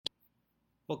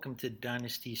Welcome to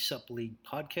Dynasty Sup League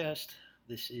podcast.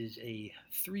 This is a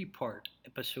three-part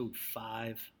episode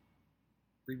 5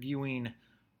 reviewing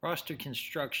roster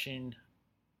construction,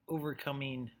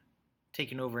 overcoming,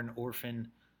 taking over an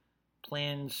orphan,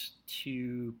 plans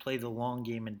to play the long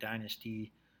game in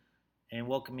Dynasty, and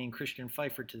welcoming Christian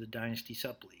Pfeiffer to the Dynasty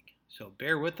Sup League. So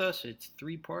bear with us. It's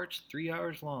 3 parts, 3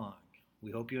 hours long.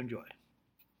 We hope you enjoy.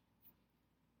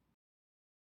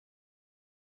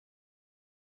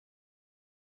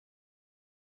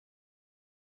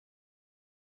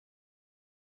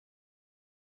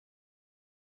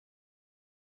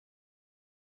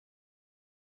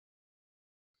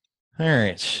 All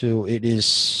right, so it is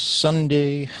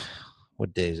Sunday.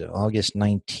 What day is it? August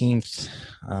 19th.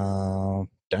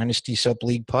 Dynasty Sup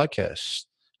League podcast.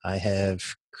 I have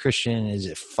Christian, is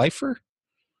it Pfeiffer?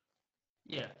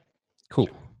 Yeah. Cool.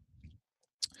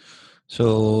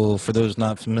 So for those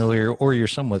not familiar, or you're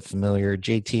somewhat familiar,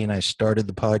 JT and I started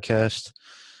the podcast,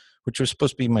 which was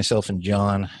supposed to be myself and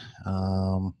John.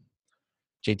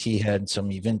 JT had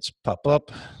some events pop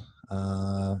up.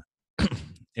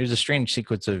 It was a strange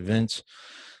sequence of events.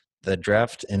 The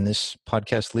draft in this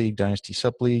podcast league, Dynasty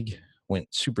Sup League, went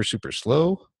super, super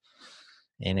slow.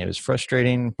 And it was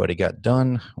frustrating, but it got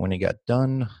done. When it got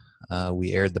done,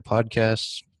 we aired the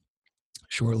podcast.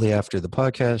 Shortly after the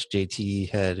podcast,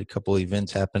 JT had a couple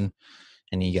events happen,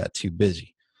 and he got too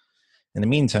busy. In the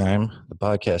meantime, the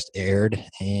podcast aired,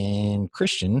 and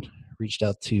Christian reached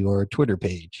out to our Twitter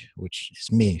page, which is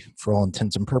me. For all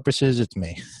intents and purposes, it's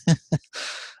me.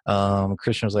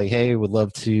 Christian was like, hey, would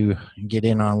love to get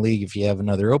in on league if you have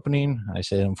another opening. I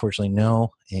said, unfortunately,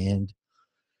 no. And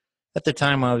at the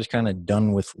time, I was kind of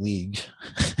done with league,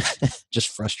 just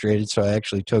frustrated. So I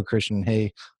actually told Christian,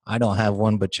 hey, I don't have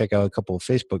one, but check out a couple of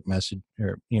Facebook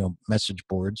message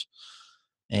boards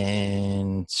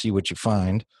and see what you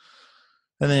find.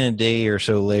 And then a day or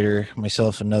so later,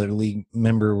 myself and another league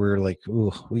member were like,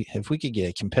 ooh, if we could get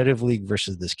a competitive league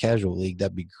versus this casual league,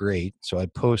 that'd be great. So I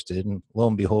posted, and lo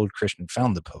and behold, Christian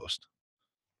found the post.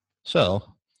 So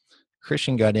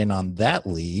Christian got in on that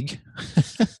league.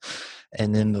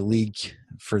 And then the league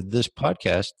for this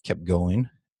podcast kept going.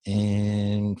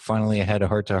 And finally, I had a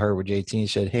heart-to-heart with JT. He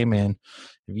said, hey, man,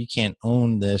 if you can't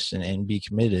own this and be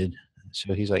committed.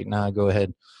 So he's like, nah, go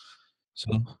ahead.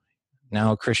 So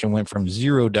now Christian went from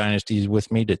 0 dynasties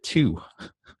with me to 2.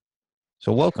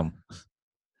 So welcome.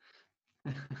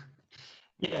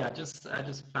 Yeah, I just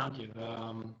found you.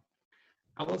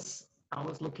 I was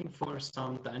looking for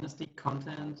some dynasty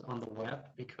content on the web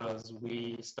because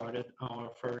we started our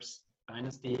first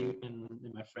dynasty in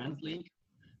my friend league.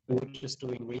 We were just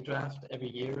doing redraft every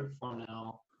year for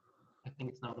now. I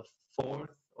think it's now the 4th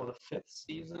or the 5th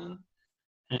season.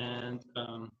 And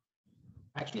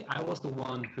actually, I was the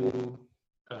one who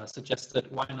suggested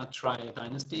why not try a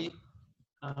dynasty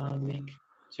league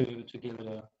to give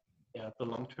the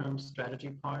long-term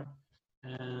strategy part.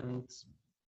 And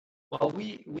well,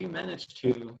 we managed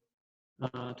to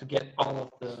get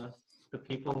all of the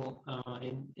people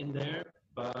in there,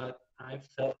 but I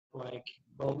felt like,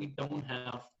 well, we don't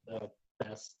have the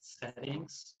best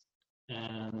settings,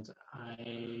 and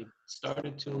I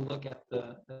started to look at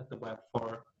the web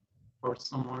for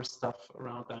some more stuff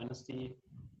around Dynasty,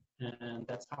 and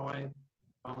that's how I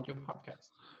found your podcast.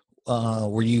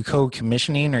 Were you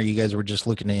co-commissioning, or you guys were just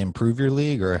looking to improve your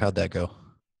league, or how'd that go?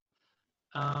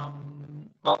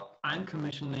 Well, I'm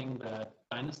commissioning the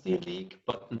Dynasty League,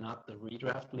 but not the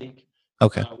Redraft League.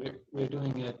 Okay. We're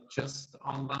doing it just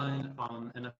online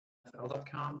on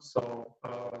NFL.com. So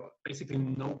basically,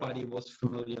 nobody was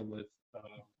familiar with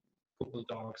Google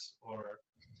Docs or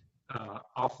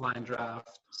offline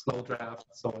draft, slow draft.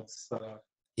 So it's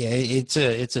Yeah,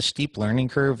 it's a steep learning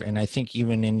curve, and I think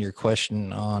even in your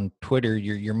question on Twitter,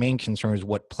 your main concern is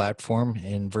what platform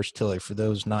and versatility. For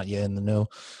those not yet in the know,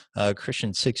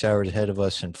 Christian's 6 hours ahead of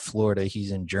us in Florida.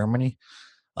 He's in Germany,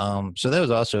 so that was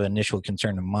also an initial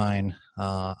concern of mine.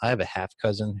 I have a half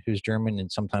cousin who's German,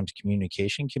 and sometimes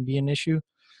communication can be an issue.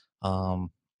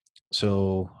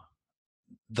 So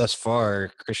thus far,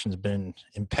 Christian's been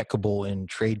impeccable in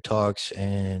trade talks,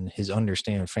 and his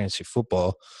understanding of fantasy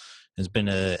football has been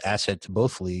an asset to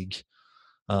both leagues,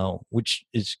 which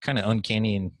is kind of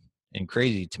uncanny and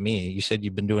crazy to me. You said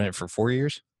you've been doing it for 4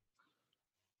 years?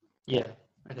 yeah,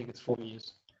 I think it's 4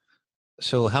 years.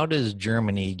 So how does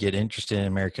Germany get interested in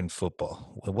American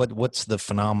football? What's the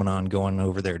phenomenon going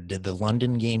over there? Did the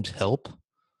London games help?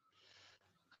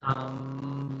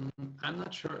 I'm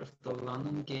not sure if the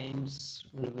London games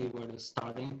really were the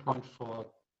starting point for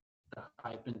the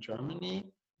hype in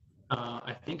Germany.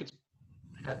 I think it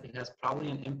has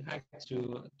probably an impact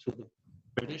to the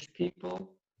British people,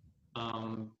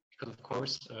 Because of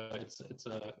course it's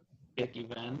a big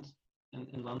event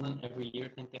in London every year. I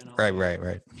think there are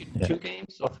Right. Yeah. 2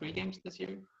 games or 3 games this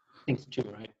year. I think it's 2,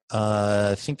 right?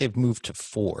 I think they've moved to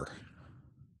 4.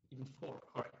 Even 4.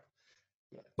 All right.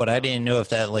 Yeah. But I didn't know if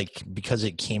that, like, because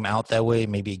it came out that way,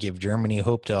 maybe it give Germany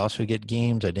hope to also get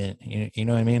games. I didn't, you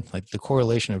know what I mean? Like the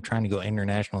correlation of trying to go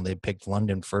international, they picked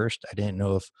London first. I didn't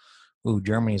know if,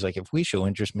 Germany's like, if we show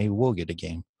interest, maybe we'll get a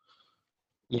game.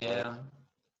 Yeah,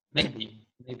 maybe.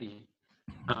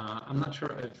 I'm not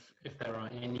sure if there are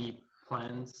any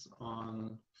plans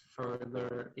on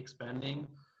further expanding,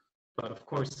 but of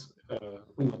course,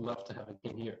 we would love to have a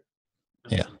game here.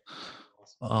 Yeah.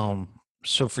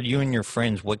 So for you and your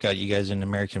friends, what got you guys into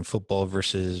American football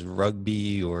versus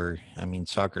rugby? Or, I mean,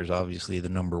 soccer is obviously the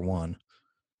number one.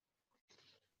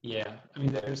 Yeah, I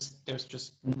mean, there's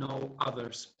just no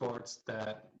other sports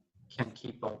that can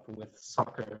keep up with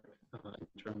soccer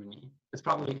in Germany. It's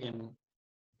probably in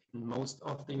most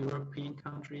of the European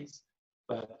countries,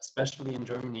 but especially in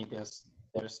Germany, there's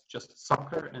just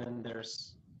soccer and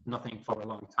there's nothing for a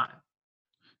long time.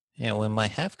 Yeah, when my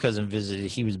half cousin visited,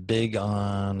 he was big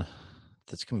on.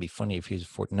 That's gonna be funny if he's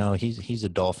no, he's a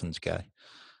Dolphins guy.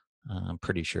 I'm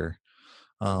pretty sure.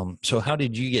 So how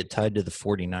did you get tied to the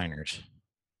 49ers?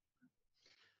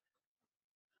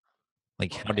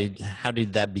 Like how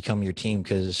did that become your team?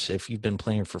 Because if you've been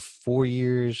playing for 4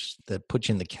 years, that puts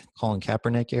you in the Colin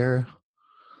Kaepernick era.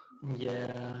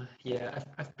 Yeah.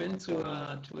 I've been to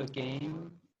a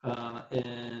game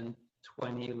in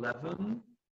 2011.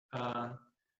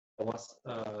 It was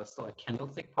still at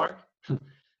Candlestick Park.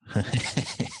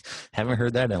 Haven't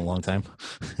heard that in a long time.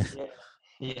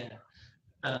 Yeah.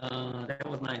 That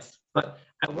was nice, but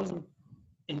I wasn't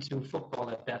into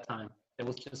football at that time. It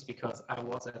was just because I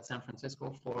was at San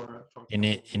Francisco for And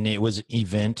it was an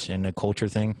event and a culture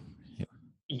thing.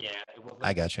 yeah, it was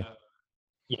I got you.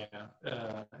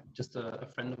 Just a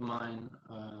friend of mine.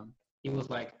 He was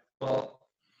like, "Well,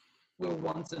 we're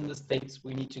once in the States.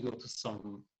 We need to go to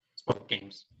some sport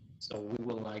games." So we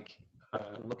were like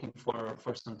looking for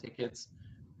some tickets,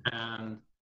 and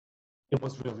it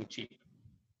was really cheap.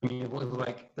 I mean, it was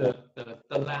like the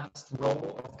last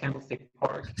row of Candlestick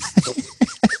Park. So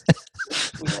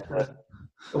we had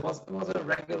it was a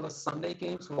regular Sunday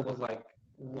game, so it was like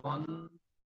one.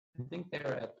 I think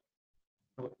they're at.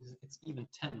 It's even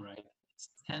 10, right? It's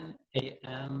 10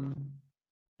 a.m.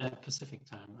 Pacific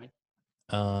time, right?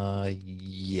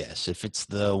 Yes. If it's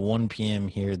the 1 p.m.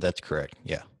 here, that's correct.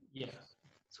 Yeah. Yeah.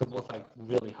 So it was like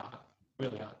really hot,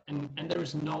 and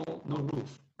there's no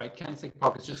roof, right? Candlestick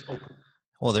Park is just open.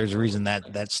 Well, there's a reason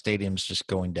that stadium's just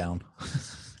going down.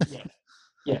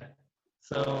 Yeah.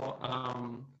 So,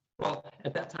 well,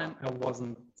 at that time, I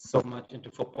wasn't so much into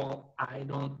football. I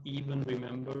don't even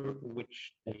remember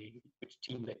which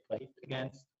team they played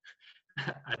against.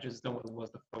 I just know it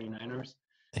was the 49ers.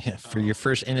 Yeah, for your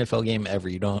first NFL game ever,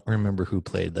 you don't remember who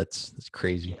played. That's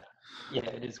crazy. Yeah,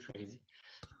 it is crazy.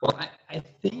 Well, I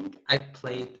think I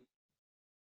played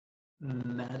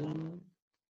Madden.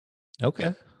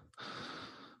 Okay.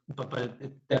 But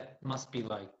that must be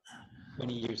like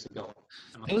 20 years ago.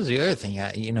 That was the other thing.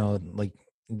 Like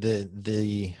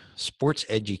the sports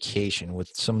education with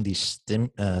some of these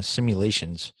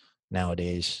simulations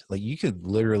nowadays. Like you could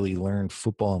literally learn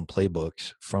football and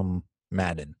playbooks from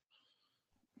Madden.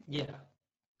 Yeah.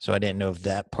 So I didn't know if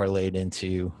that parlayed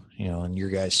into, in your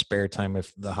guys' spare time,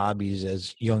 if the hobbies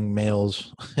as young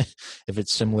males, if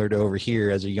it's similar to over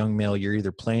here, as a young male, you're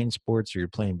either playing sports or you're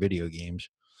playing video games.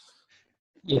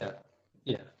 Yeah.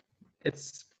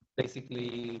 It's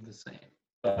basically the same.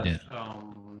 But yeah.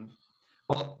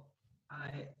 Well,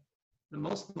 the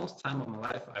most time of my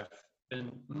life I've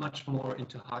been much more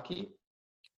into hockey.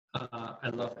 I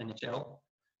love NHL.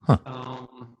 Huh.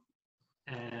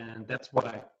 And that's what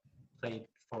I played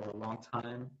for a long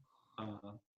time.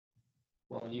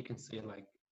 Well, you can say like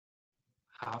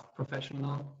half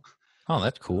professional. Oh,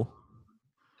 that's cool.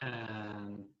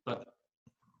 But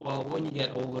when you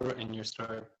get older and you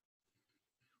start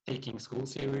taking school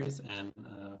serious and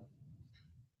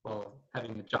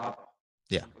having a job.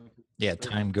 Yeah.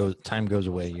 Time goes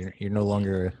away. You're no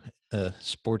longer a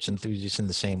sports enthusiast in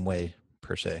the same way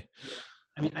per se.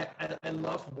 I mean, I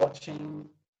love watching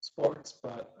sports,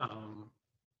 but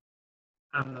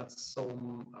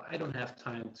I don't have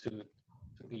time to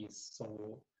be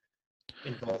so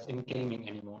involved in gaming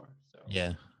anymore. So.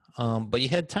 Yeah. But you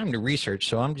had time to research,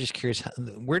 so I'm just curious,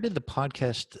 where did the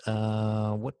podcast,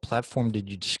 what platform did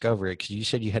you discover it? Because you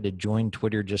said you had to join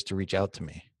Twitter just to reach out to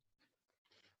me.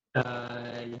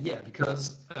 Yeah,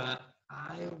 because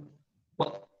I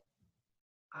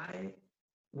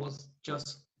was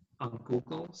just on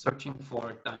Google searching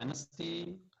for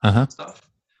dynasty Uh-huh. stuff,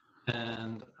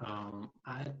 and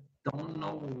I don't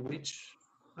know which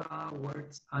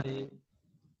words I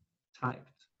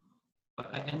typed,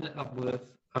 but I ended up with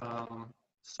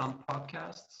some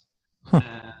podcasts, Huh.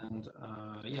 and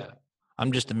yeah.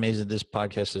 I'm just amazed that this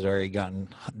podcast has already gotten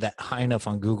that high enough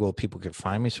on Google people could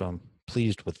find me, so I'm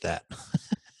pleased with that.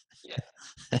 Yeah.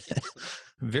 Yes.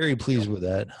 Very pleased with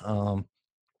that.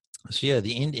 So yeah,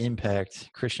 the End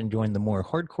Impact, Christian joined the more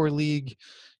hardcore league,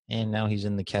 and now he's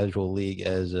in the casual league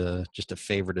as just a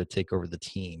favor to take over the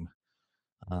team.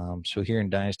 So here in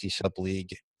Dynasty Sup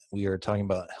League, we are talking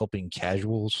about helping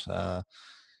casuals.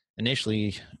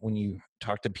 Initially, when you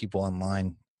talk to people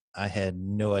online, I had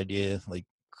no idea like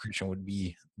Christian would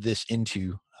be this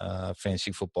into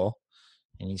fantasy football,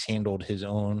 and he's handled his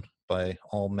own by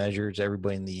all measures.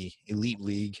 Everybody in the elite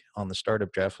league on the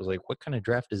startup draft was like, "What kind of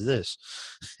draft is this?"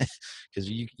 Because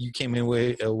you came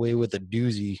away with a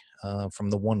doozy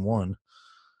from the 1-1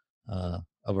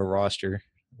 of a roster,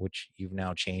 which you've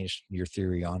now changed your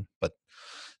theory on. But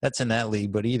that's in that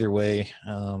league. But either way,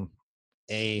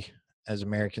 as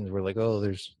Americans, we're like, oh,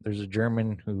 there's a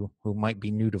German who might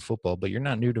be new to football, but you're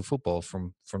not new to football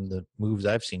from the moves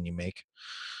I've seen you make.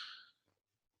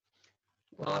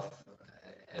 Well,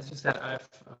 as you said, I've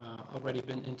already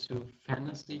been into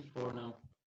fantasy for now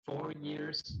 4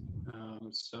 years.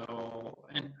 So,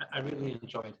 and I really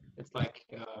enjoy it. It's like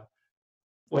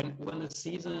when the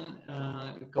season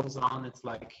goes on, it's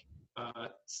like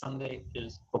Sunday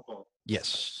is football.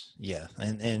 Yes, yeah,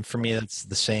 and for me that's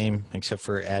the same, except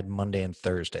for add Monday and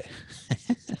Thursday.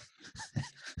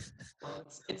 Well,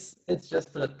 it's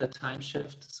just the time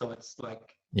shift. So it's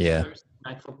like Yeah, Thursday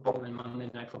night football and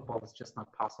Monday night football is just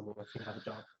not possible if you have a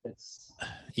job. It's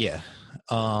yeah.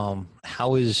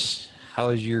 How is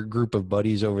your group of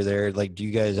buddies over there? Like, do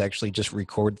you guys actually just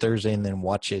record Thursday and then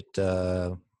watch it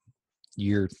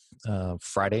your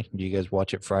Friday? Do you guys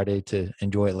watch it Friday to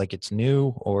enjoy it like it's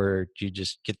new, or do you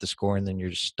just get the score and then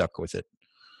you're just stuck with it?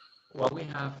 well, we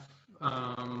have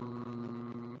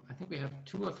I think we have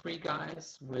 2 or 3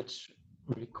 guys which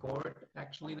record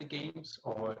actually the games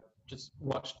or just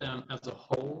watch them as a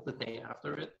whole the day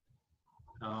after it.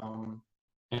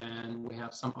 And we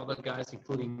have some other guys,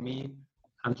 including me.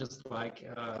 I'm just like,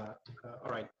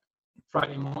 all right,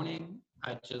 Friday morning,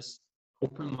 I just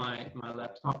open my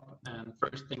laptop, and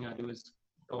first thing I do is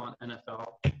go on NFL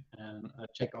and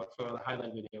check out for the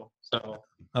highlight video. So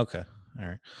Okay. All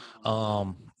right.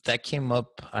 That came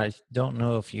up. I don't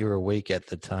know if you were awake at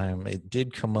the time. It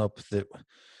did come up that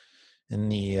in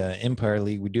the Empire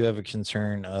League, we do have a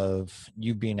concern of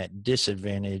you being at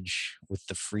disadvantage with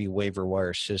the free waiver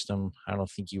wire system. I don't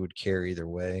think you would care either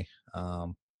way.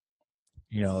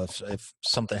 If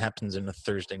something happens in a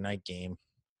Thursday night game,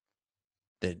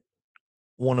 that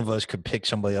one of us could pick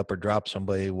somebody up or drop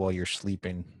somebody while you're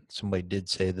sleeping. Somebody did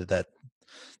say that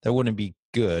wouldn't be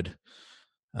good.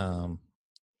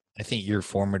 I think you're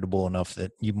formidable enough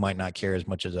that you might not care as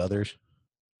much as others.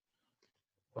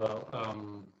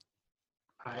 well,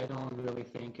 I don't really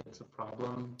think it's a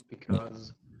problem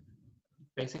because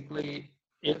basically,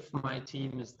 if my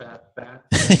team is that bad,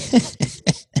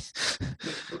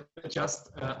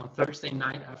 just on Thursday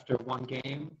night after one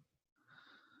game,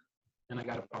 then I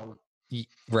got a problem.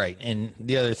 Right. And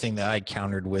the other thing that I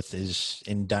countered with is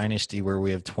in Dynasty, where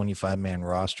we have 25-man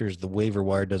rosters, the waiver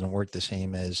wire doesn't work the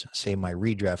same as, say, my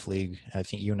redraft league. I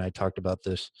think you and I talked about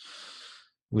this.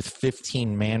 With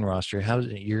 15-man roster, how's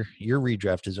it, your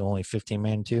redraft is only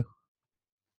 15-man too?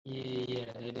 Yeah,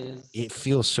 it is. It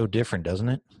feels so different, doesn't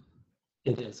it?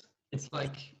 It is. It's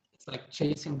like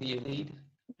chasing the elite,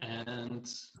 and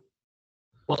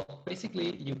well,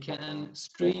 basically you can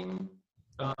stream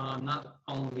not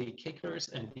only kickers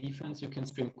and defense, you can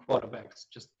stream quarterbacks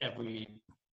just every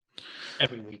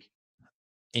week.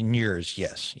 In yours,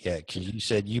 yes. Yeah, because you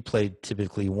said you played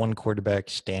typically one quarterback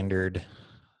standard.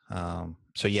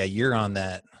 So, yeah, you're on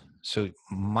that. So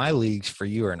my leagues for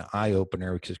you are an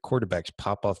eye-opener because quarterbacks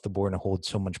pop off the board and hold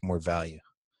so much more value.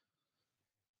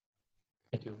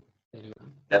 They do. They do.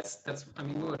 That's. I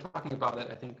mean, we were talking about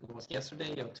that. I think it was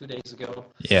yesterday or 2 days ago.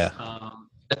 Yeah.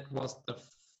 That was the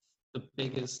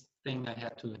biggest thing I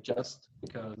had to adjust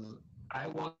because I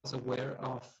was aware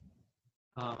of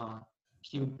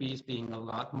QBs being a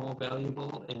lot more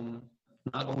valuable in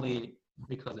not only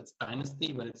because it's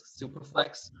dynasty, but it's super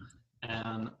flex.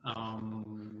 And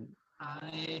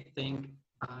I think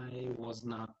I was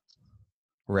not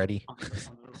ready. I was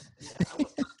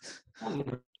not fully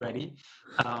ready.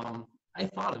 I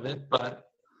thought of it, but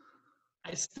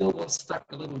I still was stuck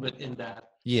a little bit in that.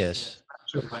 Yes.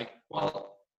 Sure, like,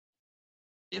 well,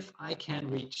 if I can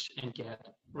reach and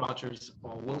get Rogers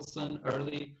or Wilson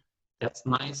early, that's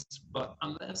nice. But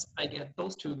unless I get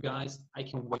those two guys, I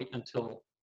can wait until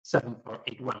 7th or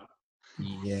 8th round.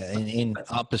 Yeah, and in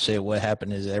opposite, what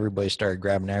happened is everybody started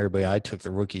grabbing everybody. I took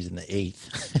the rookies in the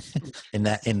 8th in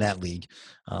that league.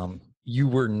 You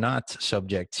were not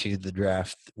subject to the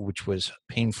draft, which was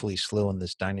painfully slow in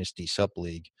this Dynasty Sup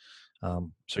League.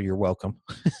 So you're welcome.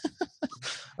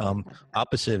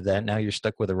 Opposite of that, now you're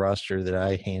stuck with a roster that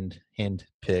I hand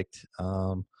picked.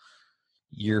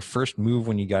 Your first move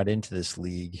when you got into this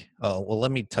league. Well,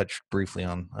 let me touch briefly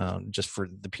on just for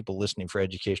the people listening for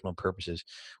educational purposes.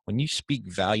 When you speak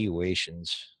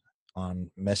valuations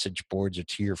on message boards or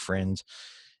to your friends,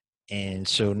 and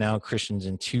so now Christian's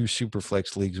in 2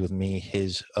 Superflex leagues with me.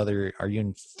 Are you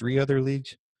in 3 other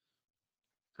leagues?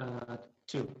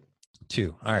 2.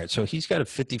 2. All right. So he's got a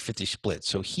 50-50 split.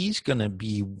 So he's going to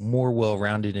be more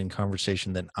well-rounded in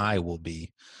conversation than I will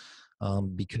be.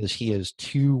 Because he has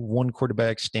 2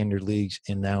 one-quarterback standard leagues,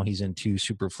 and now he's in 2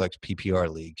 Superflex PPR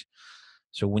leagues.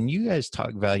 So when you guys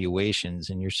talk valuations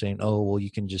and you're saying, oh, well,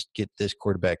 you can just get this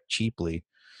quarterback cheaply,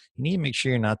 you need to make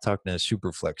sure you're not talking to a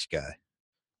Superflex guy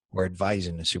or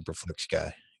advising a Superflex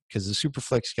guy, because the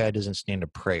Superflex guy doesn't stand a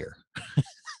prayer.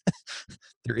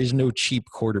 There is no cheap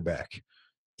quarterback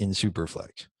in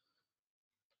Superflex.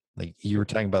 Like you were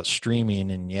talking about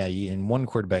streaming, and yeah, in 1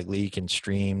 quarterback league you can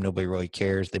stream. Nobody really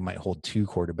cares. They might hold 2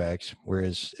 quarterbacks.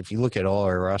 Whereas if you look at all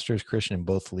our rosters, Christian, in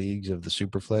both leagues of the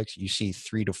Superflex, you see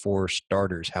 3 to 4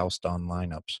 starters housed on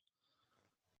lineups.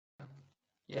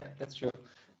 Yeah, that's true.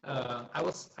 I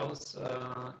was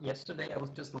yesterday. I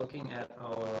was just looking at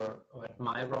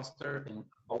my roster in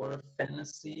our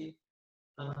fantasy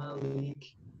league,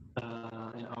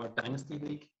 in our dynasty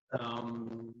league.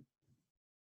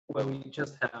 Where we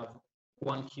just have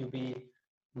 1 QB,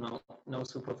 no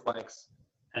Superflex.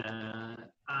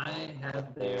 I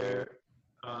have there,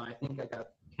 I think I got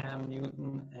Cam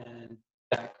Newton and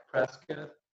Dak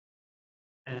Prescott.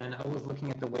 And I was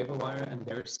looking at the waiver wire, and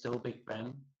there's still Big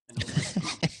Ben. And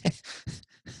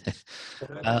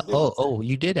I was like,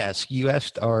 You did ask. You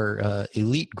asked our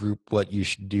elite group what you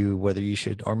should do, whether you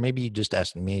should, or maybe you just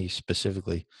asked me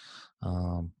specifically.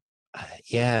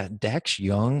 Yeah, Dak's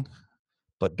young,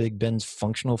 but Big Ben's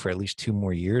functional for at least 2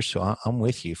 more years. So I'm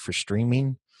with you for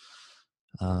streaming.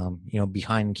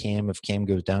 Behind Cam, if Cam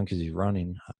goes down because he's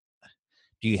running,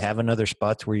 do you have another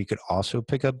spot where you could also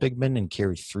pick up Big Ben and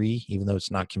carry 3, even though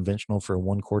it's not conventional for a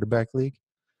 1 quarterback league?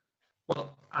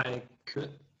 Well, I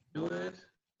could do it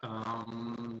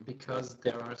because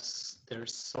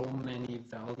there's so many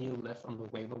value left on the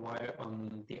waiver wire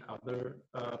on the other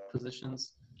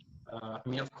positions. I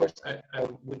mean, of course, I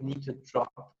would need to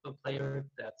drop a player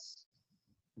that's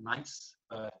nice,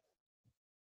 but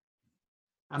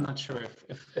I'm not sure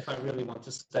if I really want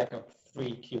to stack up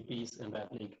 3 QBs in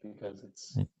that league because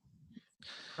it's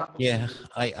probably... Yeah,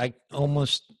 I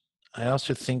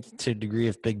also think to a degree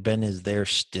if Big Ben is there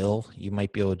still, you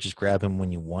might be able to just grab him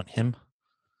when you want him.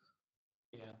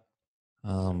 Yeah.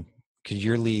 Because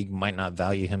your league might not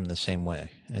value him the same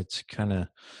way. It's kind of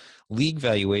league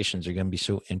valuations are going to be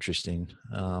so interesting.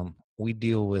 We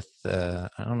deal with I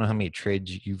don't know how many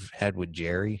trades you've had with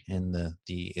Jerry in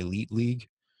the elite league.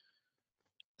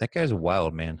 That guy's a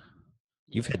wild man.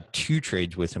 You've had 2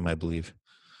 trades with him, I believe.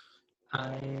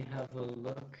 I have a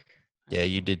look. Yeah,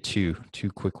 you did 2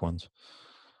 quick ones.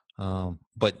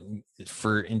 But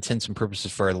for intents and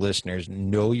purposes for our listeners,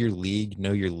 know your league,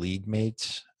 know your league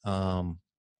mates. I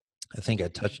think I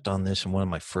touched on this in one of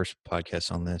my first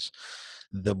podcasts on this.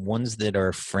 The ones that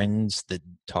are friends that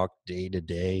talk day to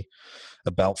day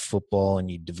about football and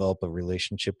you develop a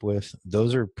relationship with,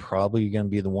 those are probably going to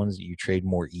be the ones that you trade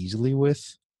more easily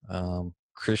with.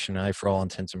 Christian and I, for all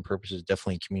intents and purposes,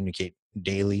 definitely communicate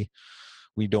daily.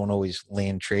 We don't always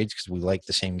land trades because we like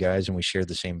the same guys and we share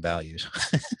the same values.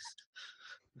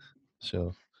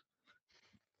 So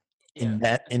in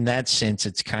that sense,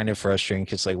 it's kind of frustrating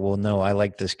because like, well, no, I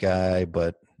like this guy,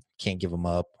 but can't give him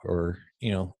up, or,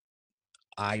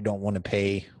 I don't want to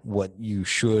pay what you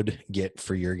should get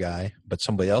for your guy, but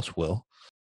somebody else will.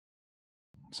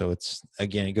 So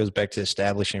it goes back to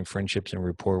establishing friendships and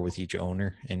rapport with each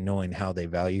owner and knowing how they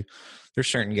value. There's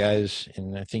certain guys,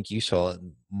 and I think you saw it,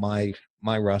 my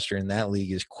roster in that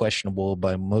league is questionable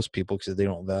by most people because they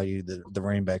don't value the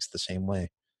running backs the same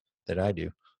way that I do.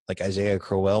 Like Isaiah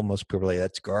Crowell, most people are like,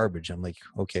 that's garbage. I'm like,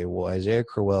 okay, well, Isaiah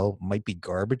Crowell might be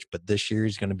garbage, but this year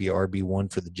he's going to be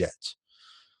RB1 for the Jets.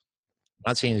 I'm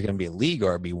not saying he's going to be a league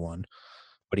RB1,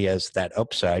 but he has that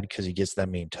upside because he gets that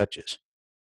many touches.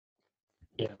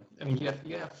 Yeah, I mean,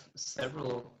 you have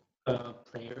several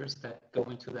players that go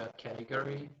into that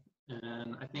category,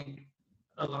 And I think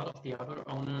a lot of the other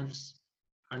owners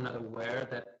are not aware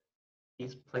that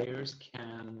these players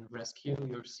can rescue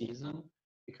your season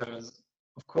because,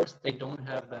 of course, they don't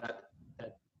have that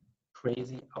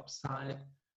crazy upside,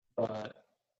 but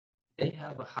they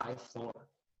have a high floor,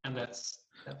 and that's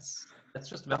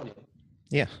just value.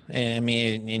 Yeah, and I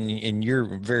mean, and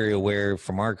you're very aware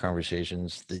from our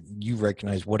conversations that you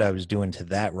recognize what I was doing to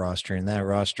that roster. And that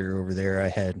roster over there, I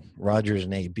had Rogers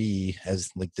and AB as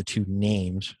like the two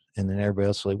names, and then everybody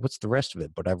else was like, what's the rest of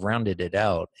it? But I've rounded it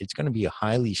out. It's going to be a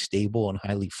highly stable and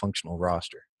highly functional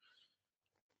roster,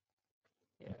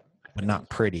 Yeah, but not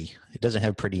pretty. It doesn't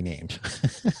have pretty names.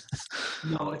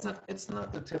 no, it's not. It's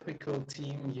not the typical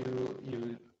team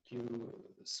you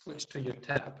switch to your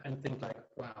tab and think like,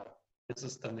 wow, this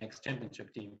is the next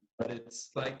championship team. But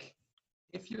it's like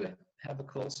if you have a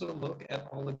closer look at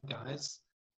all the guys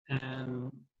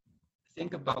and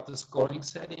think about the scoring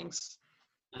settings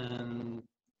and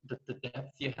the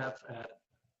depth you have at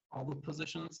all the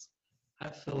positions, I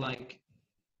feel like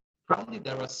probably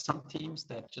there are some teams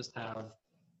that just have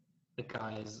the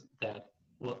guys that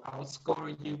will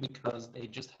outscore you because they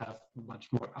just have much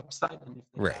more upside, and if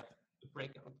they Right. have a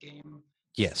breakout game,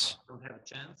 Yes. don't have a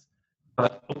chance.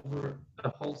 But over a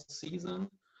whole season,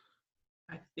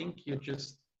 I think you're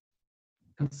just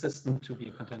consistent to be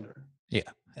a contender.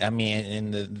 Yeah, I mean,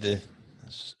 and the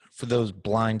for those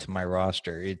blind to my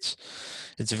roster, it's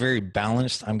very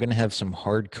balanced. I'm going to have some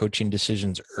hard coaching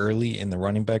decisions early in the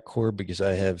running back core because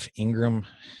I have Ingram,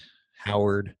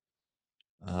 Howard,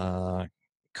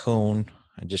 Cone.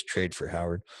 I just trade for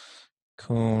Howard.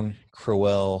 Cone,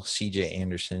 Crowell, C.J.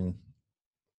 Anderson,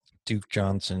 Duke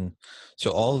Johnson.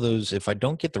 So all of those, if I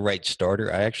don't get the right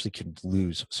starter, I actually could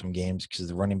lose some games because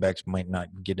the running backs might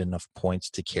not get enough points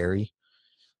to carry.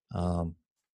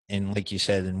 And like you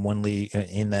said, in one league,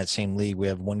 in that same league, we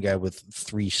have one guy with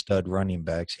 3 stud running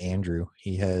backs, Andrew.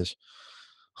 He has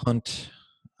Hunt,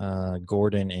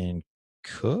 Gordon, and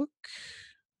Cook.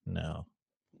 No.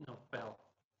 Bell.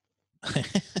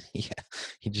 Yeah,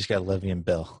 he just got Le'Veon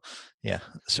Bell. Yeah.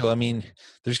 So, I mean,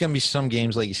 there's going to be some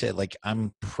games, like you said, like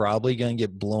I'm probably going to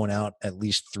get blown out at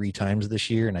least 3 times this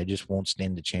year, and I just won't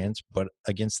stand a chance. But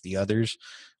against the others,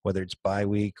 whether it's bye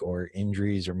week or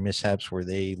injuries or mishaps where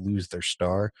they lose their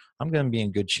star, I'm going to be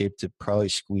in good shape to probably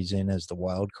squeeze in as the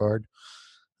wild card.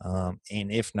 And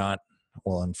if not,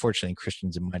 well, unfortunately,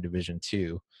 Christian's in my division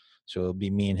too. So it'll be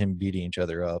me and him beating each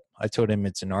other up. I told him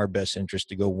it's in our best interest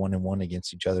to go 1-1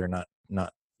 against each other.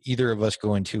 Not either of us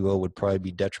going 2-0 would probably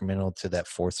be detrimental to that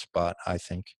 4th spot, I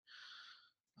think.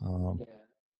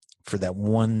 For that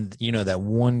one, that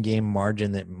one game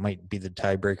margin that might be the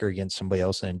tiebreaker against somebody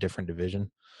else in a different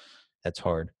division, that's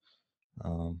hard.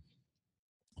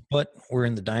 But we're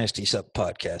in the Dynasty Sup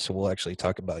podcast, so we'll actually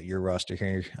talk about your roster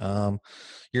here.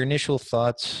 Your initial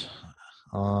thoughts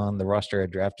on the roster I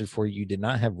drafted for you. You did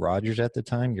not have Rodgers at the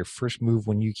time. Your first move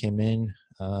when you came in,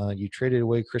 you traded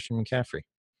away Christian McCaffrey.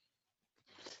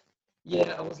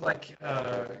 Yeah, I was like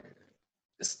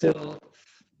still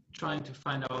trying to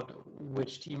find out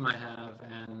which team I have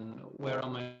and where are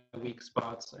my weak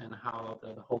spots and how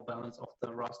the whole balance of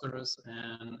the roster is.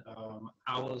 And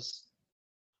I was,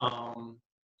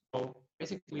 well,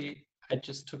 basically, I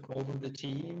just took over the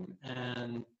team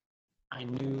and I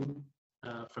knew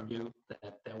from you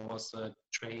that there was a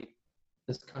trade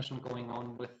discussion going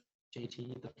on with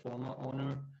JT, the former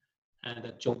owner, and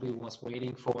that Joby was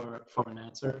waiting for an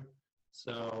answer.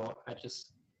 So I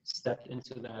just stepped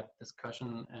into that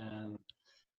discussion, and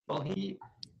well, he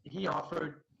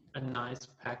offered a nice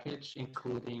package,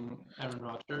 including Aaron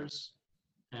Rodgers.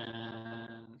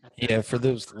 And yeah, for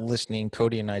those listening,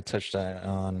 Cody and I touched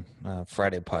on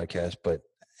Friday podcast, but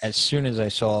as soon as I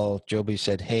saw Joby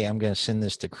said, "Hey, I'm going to send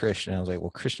this to Christian," I was like, "Well,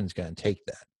 Christian's going to take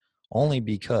that," only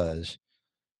because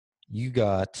you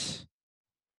got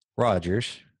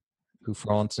Rodgers, who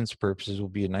for all intents and purposes will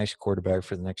be a nice quarterback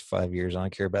for the next 5 years. I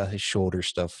don't care about his shoulder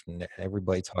stuff and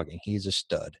everybody talking. He's a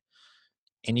stud.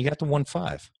 And you got the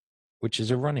 1-5, which is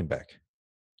a running back.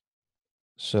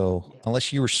 So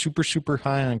unless you were super, super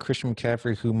high on Christian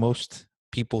McCaffrey, who most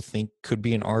people think could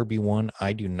be an RB1,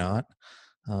 I do not.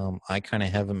 I kind of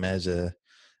have him as a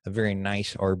very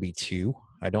nice RB2.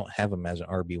 I don't have him as an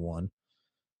RB1,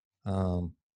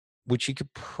 which you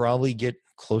could probably get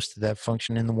close to that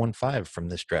function in the 1-5 from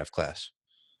this draft class.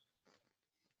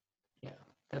 Yeah,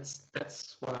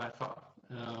 that's what I thought.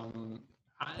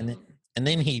 And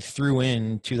then he threw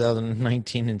in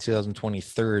 2019 and 2020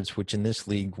 thirds, which in this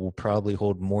league will probably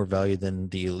hold more value than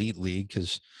the elite league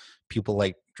because people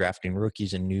like drafting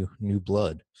rookies and new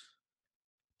blood.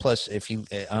 Plus, I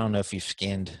don't know if you've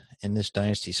scanned in this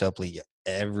Dynasty Sup League,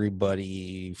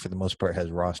 everybody, for the most part,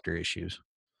 has roster issues.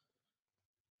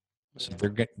 So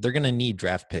Yeah. they're going to need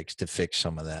draft picks to fix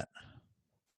some of that.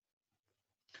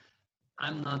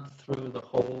 I'm not through the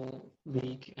whole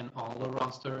league and all the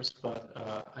rosters, but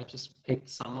I just picked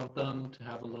some of them to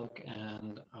have a look,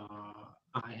 and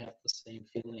I have the same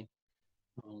feeling.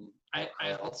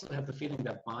 I also have the feeling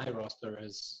that my roster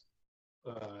is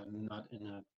not in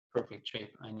a perfect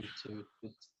shape. I need to do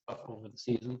stuff over the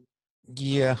season.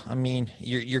 Yeah, I mean,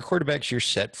 your quarterbacks, you're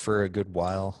set for a good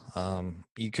while.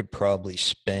 You could probably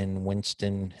spend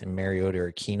Winston and Mariota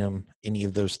or Keenum. Any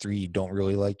of those three you don't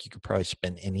really like, you could probably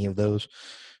spend any of those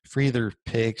for either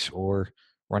picks or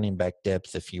running back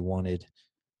depth if you wanted.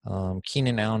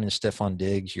 Keenan Allen and Stephon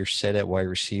Diggs, you're set at wide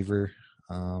receiver.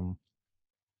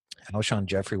 Alshon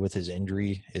Jeffrey with his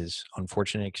injury is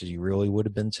unfortunate because you really would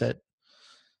have been set.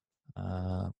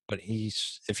 But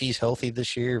if he's healthy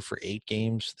this year for 8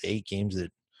 games, the 8 games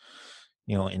that,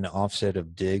 in the offset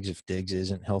of Diggs, if Diggs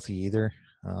isn't healthy either.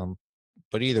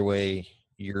 But either way,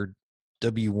 your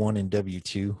W1 and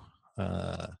W2,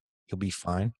 you'll be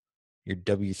fine. Your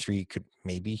W3 could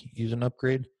maybe use an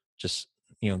upgrade. Just,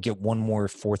 get one more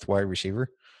fourth wide receiver.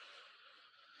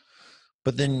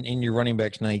 But then in your running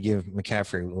backs now, you give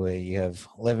McCaffrey away. You have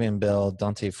Le'Veon Bell,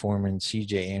 Dante Foreman,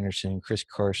 C.J. Anderson, Chris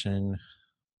Carson,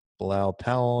 Bilal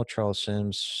Powell, Charles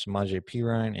Sims, Samaje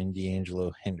Perine, and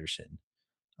D'Angelo Henderson.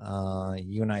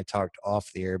 You and I talked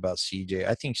off the air about CJ.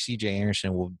 I think CJ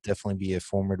Anderson will definitely be a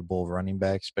formidable running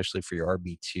back, especially for your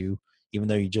RB2. Even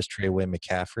though you just trade away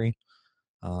McCaffrey,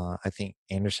 I think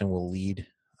Anderson will lead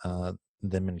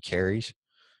them in carries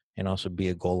and also be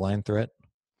a goal line threat.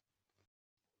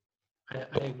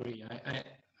 I agree.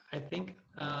 I think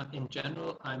in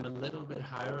general, I'm a little bit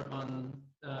higher on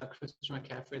Christian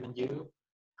McCaffrey than you.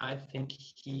 I think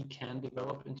he can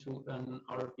develop into an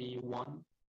RB1,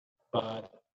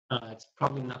 but it's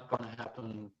probably not going to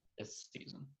happen this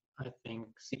season. I think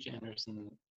CJ Anderson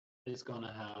is going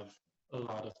to have a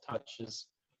lot of touches.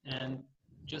 And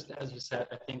just as you said,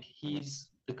 I think he's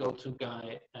the go-to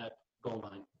guy at goal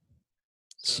line.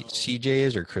 So, CJ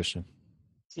is or Christian?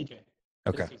 CJ.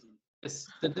 Okay. This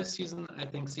season, I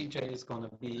think CJ is going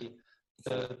to be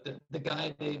the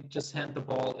guy they just hand the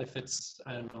ball if it's,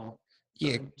 I don't know,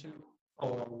 2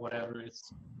 or whatever.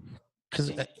 It's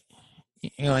because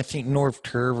I think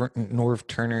Norv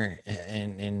Turner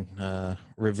and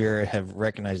Rivera have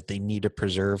recognized they need to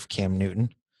preserve Cam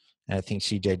Newton, and I think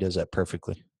CJ does that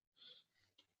perfectly.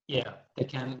 Yeah, they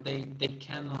can. They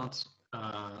cannot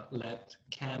let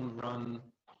Cam run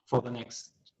for the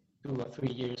next 2 or 3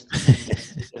 years the same way as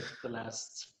he did the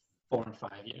last 4 and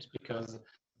 5 years, because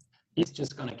he's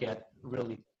just going to get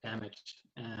really damaged.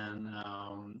 And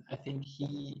I think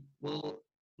he will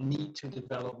need to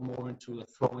develop more into a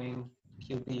throwing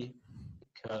QB,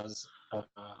 because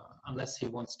unless he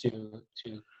wants to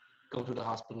go to the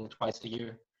hospital twice a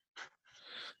year,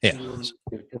 yeah, he will need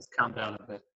to just calm down a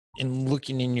bit. And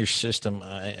looking in your system,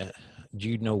 do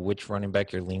you know which running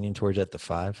back you're leaning towards at the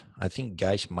 5? I think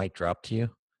Geis might drop to you.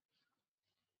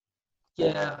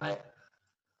 Yeah,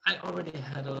 I already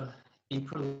had a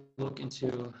deeper look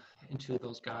into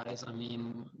those guys. I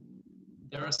mean,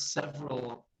 there are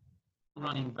several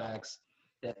running backs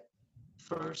that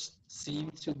first seem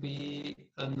to be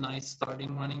a nice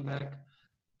starting running back,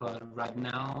 but right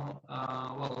now,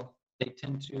 well, they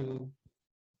tend to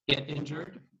get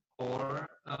injured or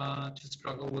to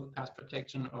struggle with pass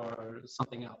protection or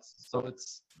something else. So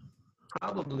it's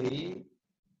probably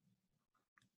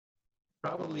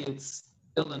it's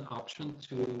still an option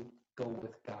to go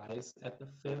with guys at the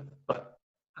 5th, but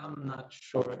I'm not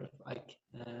sure if I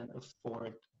can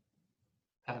afford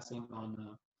passing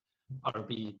on a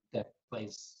RB that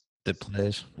plays.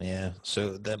 Yeah.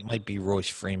 So that might be Royce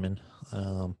Freeman.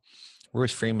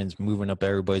 Royce Freeman's moving up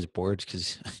everybody's boards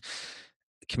because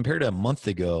compared to a month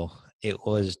ago, it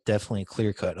was definitely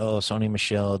clear cut. Oh, Sony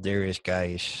Michel, Darius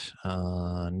Geis,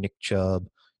 Nick Chubb.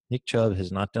 Nick Chubb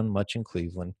has not done much in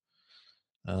Cleveland.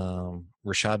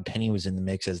 Rashad Penny was in the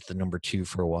mix as the number 2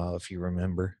 for a while, if you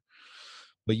remember.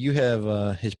 But you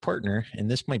have his partner, and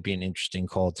this might be an interesting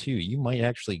call too. You might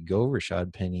actually go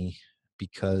Rashad Penny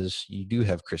because you do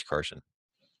have Chris Carson.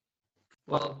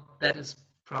 Well, that is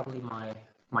probably my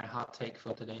hot take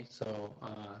for today. So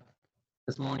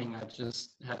this morning I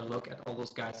just had a look at all those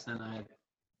guys, and I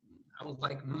was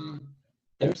like,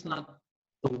 there's not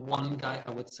the one guy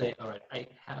I would say, all right, I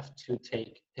have to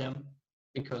take him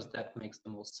because that makes the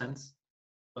most sense.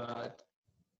 But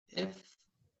if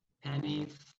Penny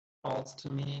falls to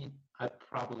me, I'd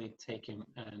probably take him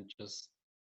and just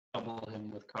double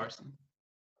him with Carson.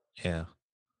 Yeah.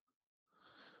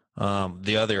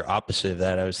 The other opposite of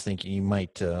that, I was thinking you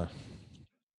might,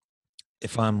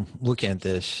 if I'm looking at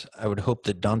this, I would hope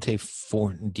that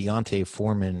Deontay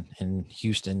Foreman in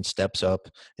Houston steps up.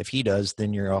 If he does,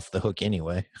 then you're off the hook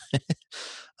anyway.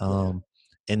 And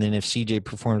then if CJ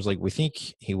performs like we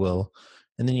think he will,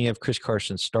 and then you have Chris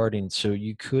Carson starting, so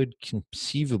you could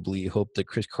conceivably hope that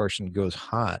Chris Carson goes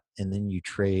hot, and then you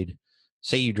trade.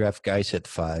 Say you draft Geis at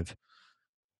 5,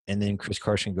 and then Chris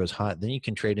Carson goes hot, then you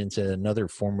can trade into another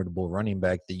formidable running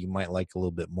back that you might like a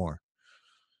little bit more.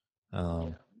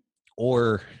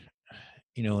 Or,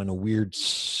 in a weird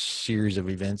series of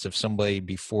events, if somebody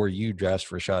before you drafts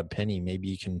Rashad Penny, maybe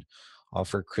you can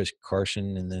offer Chris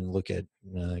Carson and then look at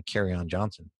Kerryon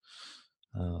Johnson.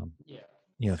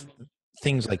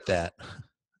 Things like that.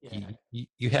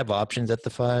 You have options at the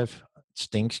 5. It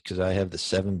stinks because I have the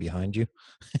 7 behind you.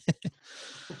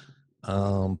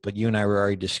 But you and I were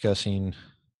already discussing.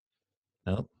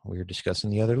 No, we were discussing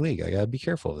the other league. I gotta be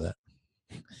careful of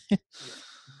that.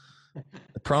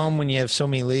 The problem when you have so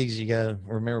many leagues, you gotta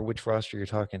remember which roster you're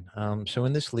talking. So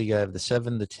in this league, I have the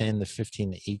 7, the 10, the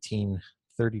 15, the 18,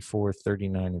 34,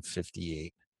 39, and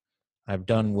 58. I've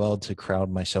done well to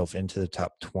crowd myself into the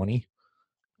top 20,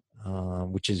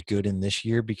 which is good in this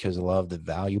year because a lot of the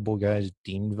valuable guys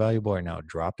deemed valuable are now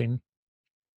dropping.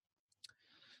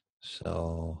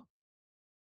 So,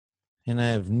 and I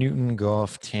have Newton,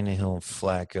 Goff, Tannehill, and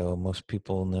Flacco. Most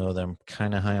people know that I'm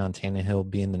kind of high on Tannehill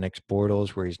being the next Bortles,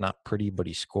 where he's not pretty, but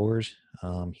he scores.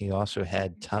 He also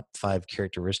had top 5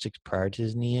 characteristics prior to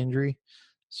his knee injury.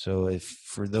 So if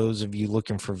for those of you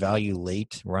looking for value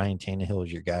late, Ryan Tannehill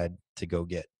is your guy to go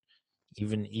get.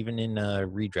 Even in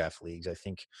redraft leagues, I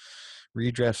think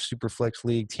redraft superflex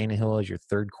league, Tannehill as your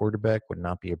 3rd quarterback would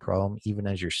not be a problem. Even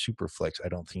as your superflex, I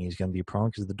don't think he's going to be a problem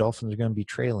because the Dolphins are going to be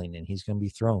trailing and he's going to be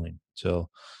throwing. So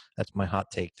that's my hot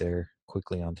take there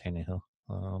quickly on Tannehill.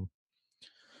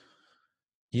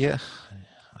 Yeah,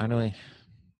 I don't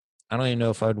even know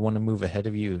if I'd want to move ahead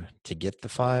of you to get the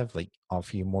 5, like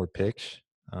offer you more picks,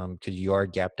 because you are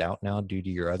gapped out now due to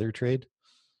your other trade.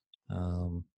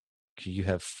 You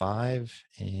have 5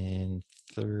 and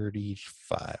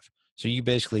 35. So you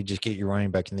basically just get your running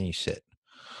back and then you sit.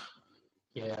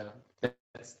 Yeah,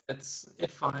 that's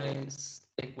if I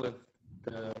stick with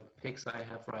the picks I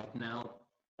have right now,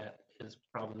 that is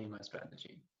probably my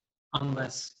strategy.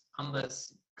 Unless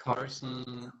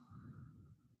Carson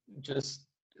just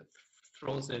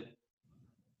throws it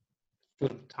to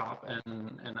the top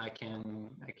and I can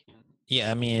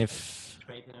Yeah, I mean if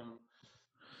trade him.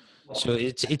 So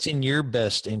it's in your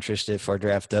best interest if our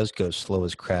draft does go slow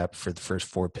as crap for the first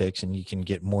 4 picks and you can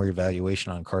get more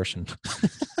evaluation on Carson.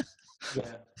 Yeah.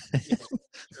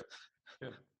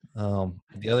 Sure.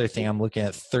 The other thing I'm looking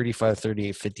at 35,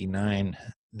 38, 59,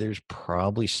 there's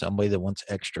probably somebody that wants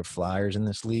extra flyers in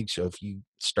this league. So if you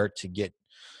start to get,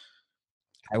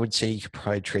 I would say you could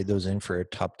probably trade those in for a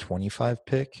top 25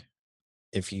 pick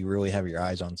if you really have your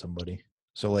eyes on somebody.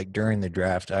 So like during the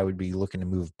draft, I would be looking to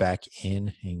move back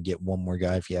in and get one more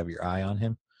guy if you have your eye on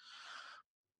him.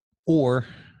 Or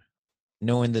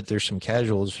knowing that there's some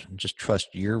casuals, just trust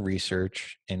your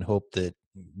research and hope that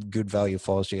good value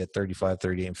falls to you at 35,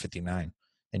 38, and 59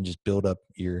 and just build up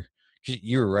your –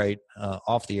 you were right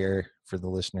off the air for the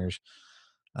listeners.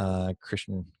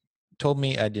 Christian told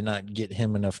me I did not get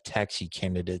him enough taxi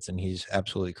candidates, and he's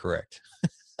absolutely correct.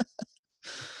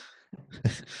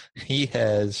 He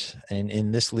has, and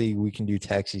in this league, we can do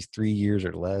taxis 3 years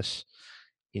or less.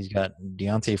 He's got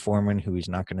Deontay Foreman, who he's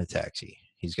not going to taxi.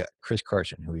 He's got Chris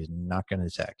Carson, who he's not going to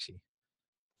taxi.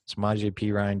 Samaje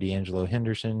Perine, D'Angelo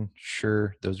Henderson,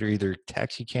 sure, those are either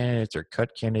taxi candidates or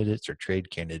cut candidates or trade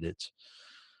candidates.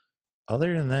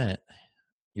 Other than that,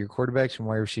 your quarterbacks and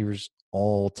wide receivers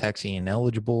all taxi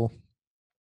ineligible.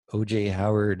 O.J.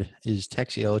 Howard is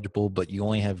taxi eligible, but you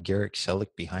only have Garrett Selleck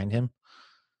behind him.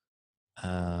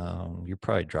 You're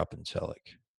probably dropping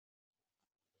Selleck.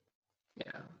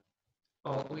 Yeah.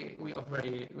 Well, we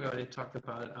already talked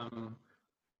about it.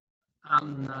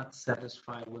 I'm not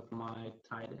satisfied with my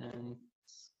tight end,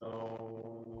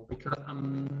 so because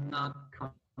I'm not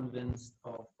convinced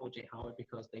of O.J. Howard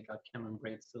because they got Cameron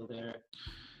Brate still there.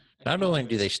 Not only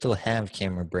do they still have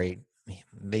Cameron Brate,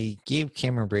 they gave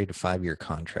Cameron Brate a 5-year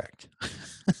contract.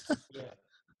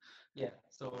 Yeah.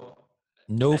 So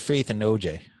no faith in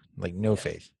OJ, like no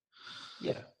faith.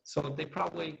 Yeah. So they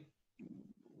probably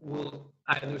will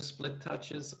either split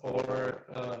touches or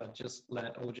just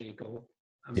let OJ go.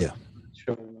 I'm not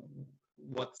sure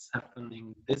what's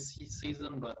happening this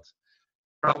season, but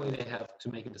probably they have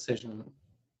to make a decision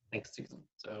next season.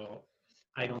 So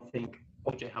I don't think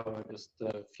OJ Howard is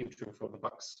the future for the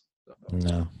Bucks. So.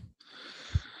 No.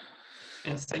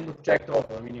 And same with Jack Doyle.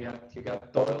 I mean, you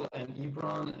got Doyle and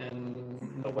Ebron,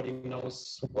 and nobody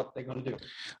knows what they're going to do.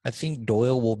 I think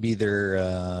Doyle will be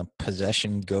their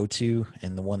possession go-to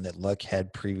and the one that Luck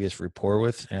had previous rapport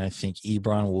with. And I think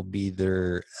Ebron will be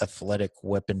their athletic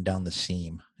weapon down the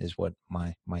seam is what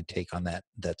my take on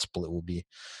that split will be.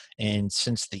 And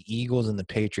since the Eagles and the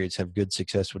Patriots have good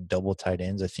success with double tight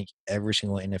ends, I think every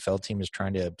single NFL team is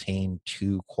trying to obtain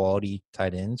 2 quality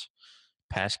tight ends,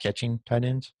 pass catching tight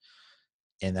ends.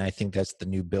 And I think that's the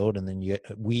new build. And then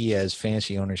we as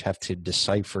fantasy owners have to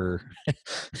decipher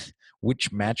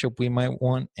which matchup we might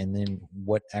want and then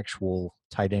what actual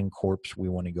tight end corps we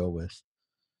want to go with.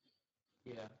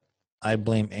 Yeah. I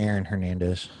blame Aaron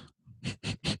Hernandez.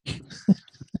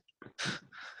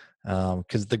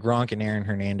 Because the Gronk and Aaron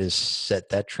Hernandez set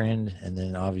that trend. And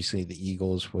then obviously the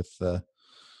Eagles with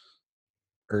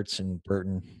Ertz and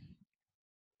Burton.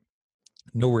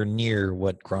 Nowhere near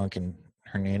what Gronk and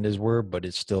Hernandez were, but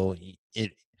it's still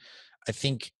I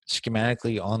think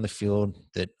schematically on the field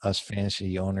that us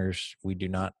fantasy owners we do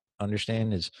not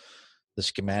understand is the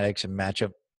schematics and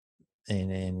matchup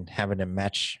and having to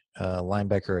match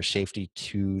linebacker or safety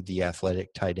to the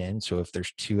athletic tight end. So if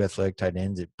there's 2 athletic tight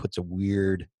ends, it puts a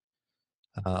weird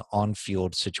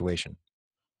on-field situation.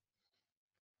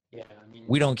 Yeah, I mean,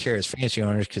 we don't care as fantasy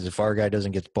owners because if our guy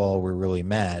doesn't get the ball, we're really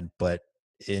mad. But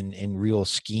in real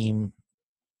scheme,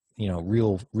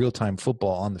 real-time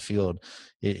football on the field,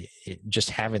 it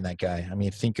just having that guy. I mean,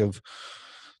 think of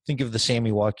the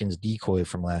Sammy Watkins decoy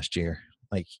from last year.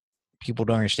 Like, people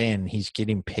don't understand he's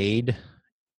getting paid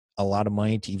a lot of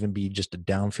money to even be just a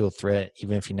downfield threat,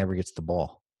 even if he never gets the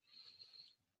ball.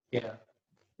 Yeah,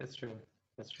 that's true.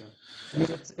 That's true. I mean,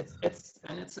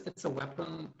 it's a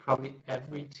weapon probably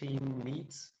every team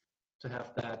needs to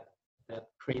have that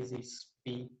crazy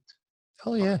speed.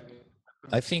 Oh yeah.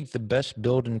 I think the best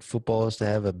build in football is to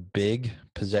have a big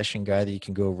possession guy that you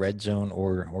can go red zone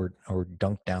or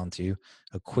dunk down to,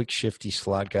 a quick shifty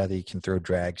slot guy that you can throw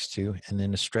drags to, and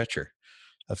then a stretcher,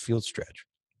 a field stretch.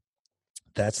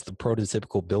 That's the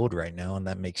prototypical build right now, and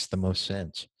that makes the most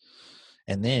sense.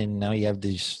 And then now you have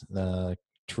these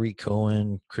Tariq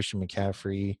Cohen, Christian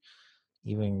McCaffrey,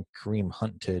 even Kareem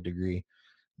Hunt to a degree.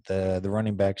 The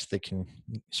running backs that can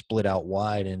split out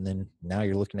wide, and then now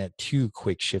you're looking at 2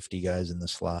 quick shifty guys in the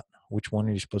slot. Which one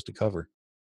are you supposed to cover?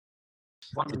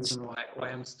 One reason why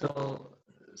I'm still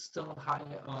high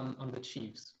on the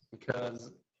Chiefs, because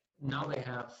now they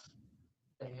have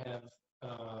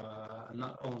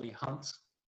not only Hunt,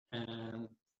 and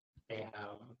they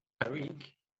have Tariq,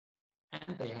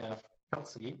 and they have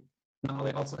Kelsey. Now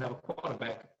they also have a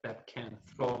quarterback that can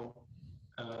throw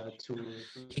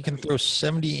he can throw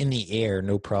 70 in the air,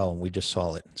 no problem. We just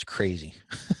saw it. It's crazy.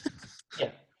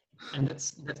 Yeah, and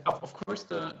that's of course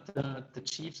the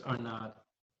Chiefs are not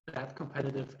that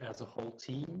competitive as a whole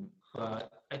team, but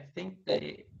I think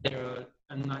they're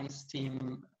a nice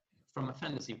team from a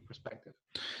fantasy perspective.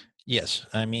 Yes,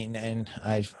 I mean, and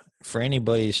for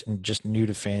anybody just new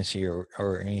to fantasy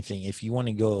or anything, if you want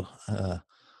to go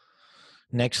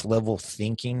next level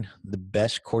thinking, the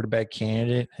best quarterback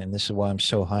candidate, and this is why I'm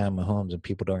so high on Mahomes and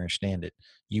people don't understand it.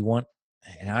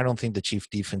 And I don't think the Chiefs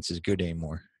defense is good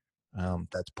anymore.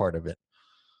 That's part of it.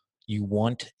 You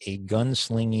want a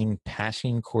gunslinging,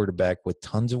 passing quarterback with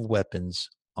tons of weapons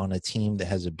on a team that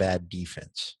has a bad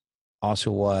defense.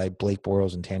 Also why Blake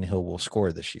Bortles and Tannehill will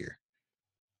score this year.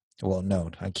 Well, no,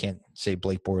 I can't say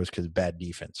Blake Bortles because bad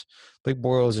defense. Blake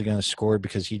Bortles is going to score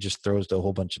because he just throws to a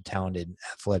whole bunch of talented,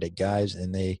 athletic guys,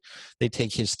 and they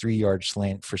take his 3-yard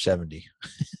slant for 70.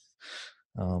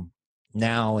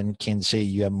 Now in Kansas City,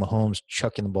 you have Mahomes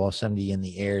chucking the ball 70 in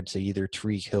the air to either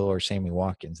Tariq Hill or Sammy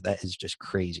Watkins. That is just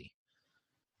crazy.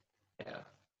 Yeah.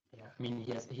 I mean,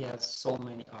 he has so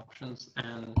many options,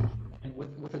 and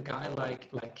with a guy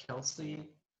like Kelsey,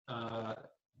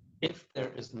 if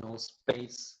there is no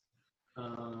space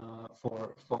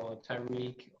for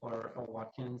Tyreek or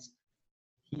Watkins,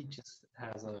 he just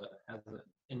has an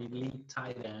elite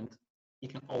tight end he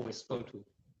can always throw to.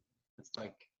 It's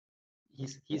like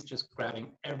he's just grabbing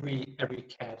every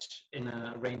catch in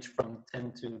a range from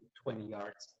 10 to 20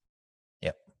 yards.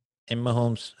 Yep. And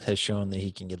Mahomes has shown that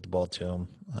he can get the ball to him.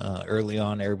 Early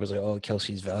on, everybody's like, oh,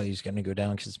 Kelsey's value is going to go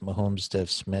down because it's Mahomes instead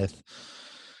of Smith.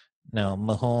 No,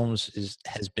 Mahomes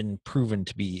has been proven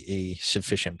to be a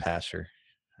sufficient passer.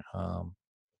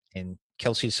 And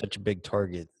Kelsey's such a big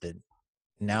target that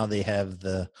now they have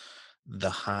the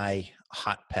high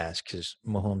hot pass because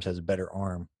Mahomes has a better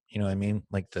arm. You know what I mean?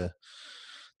 Like the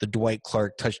Dwight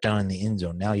Clark touchdown in the end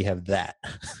zone. Now you have that.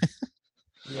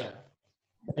 Yeah.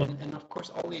 And of course,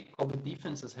 all the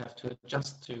defenses have to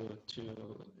adjust to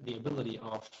the ability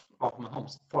of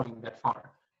Mahomes throwing that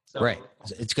far. So Right.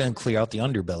 It's going to clear out the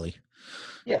underbelly.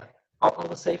 yeah, all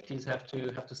the safeties have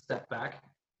to step back,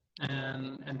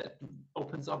 and that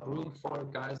opens up room for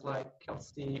guys like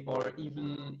Kelsey or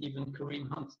even Kareem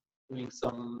Hunt doing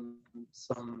some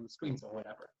screens or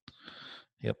whatever.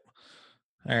 Yep.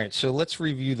 All right, so let's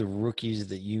review the rookies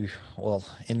that well,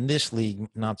 in this league,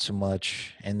 not so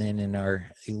much. And then in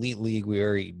our elite league, we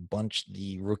already bunched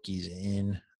the rookies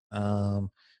in.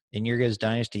 In your guys'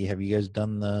 dynasty, have you guys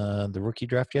done the rookie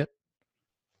draft yet?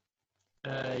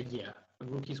 Yeah, the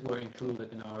rookies were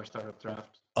included in our startup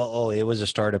draft. Oh, it was a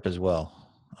startup as well.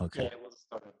 Okay. Yeah, it was a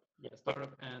startup. Yeah,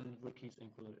 startup and rookies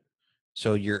included.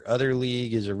 So your other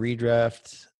league is a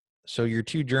redraft. So your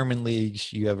two German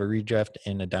leagues, you have a redraft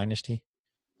and a dynasty?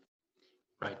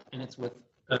 Right, and it's a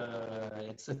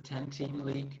 10-team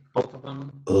league, both of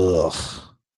them. Ugh.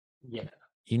 Yeah.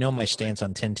 You know my stance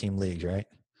on 10-team leagues, right?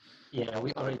 Yeah,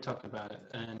 we already talked about it,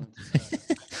 and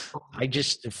I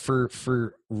just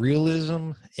for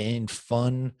realism and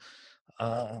fun,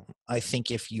 I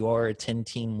think if you are a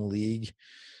 10-team league,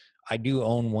 I do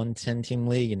own one 10-team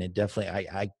league, and it definitely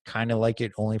I kind of like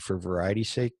it only for variety's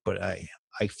sake, but I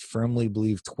firmly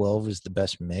believe 12 is the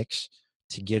best mix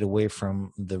to get away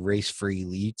from the race for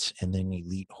elites and then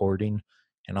elite hoarding,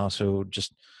 and also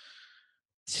just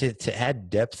to add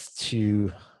depth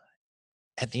to.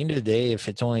 At the end of the day, if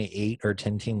it's only 8 or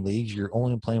 10-team leagues, you're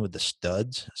only playing with the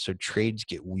studs, so trades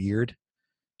get weird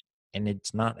and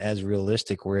it's not as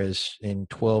realistic. Whereas in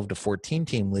 12 to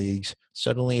 14-team leagues,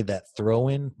 suddenly that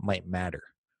throw-in might matter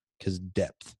because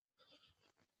depth.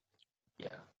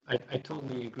 yeah, I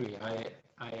totally agree.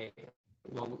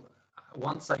 Well,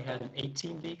 once I had an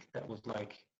 18 league that was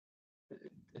like,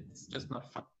 it's just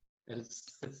not fun.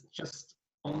 It's just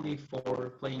only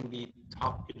for playing the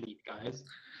top elite guys.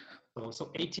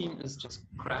 So 18 is just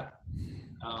crap.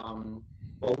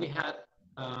 Well,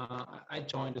 I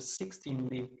joined a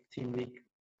 16 team league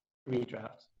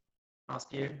redraft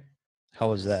last year. How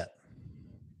was that?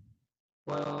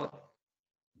 Well,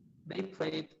 they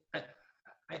played.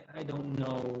 I don't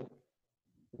know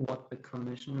what the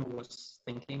commissioner was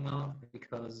thinking of,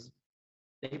 because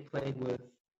they played with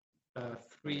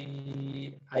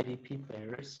 3 IDP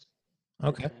players.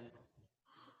 Okay.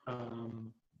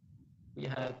 And, we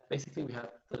had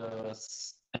the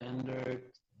standard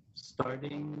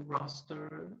starting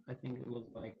roster. I think it was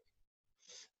like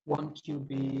 1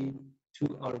 QB, 2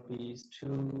 RBs,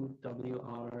 2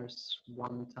 WRs,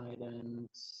 1 tight end,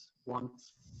 1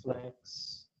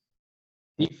 flex,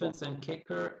 defense and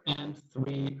kicker, and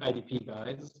 3 IDP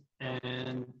guys.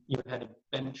 And you had a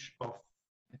bench of,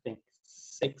 I think,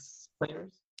 6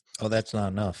 players. Oh, that's not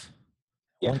enough.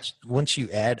 Yeah. Once you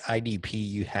add IDP,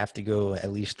 you have to go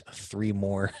at least 3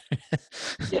 more.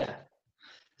 Yeah.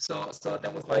 So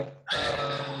that was like,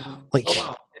 like, oh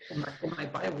wow, in my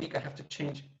bye week, I have to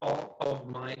change all of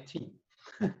my team.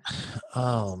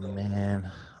 oh So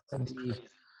man, that was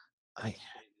crazy.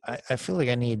 I feel like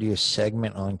I need to do a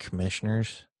segment on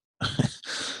commissioners.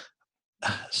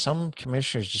 Some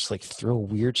commissioners just like throw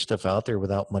weird stuff out there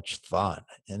without much thought.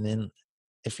 And then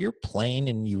if you're playing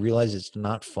and you realize it's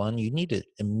not fun, you need to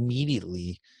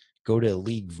immediately go to a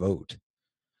league vote.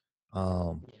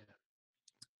 Yeah.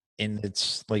 And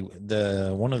it's like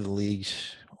one of the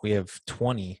leagues, we have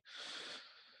 20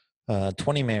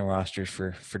 man rosters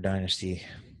for Dynasty,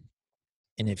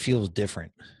 and it feels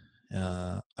different.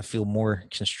 I feel more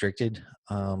constricted,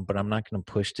 but I'm not going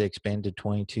to push to expand to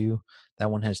 22.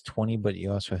 That one has 20, but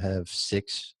you also have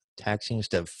 6 taxi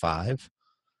instead of 5,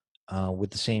 with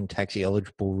the same taxi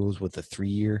eligible rules with the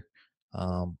 3-year.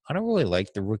 I don't really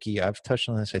like the rookie. I've touched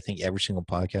on this, I think, every single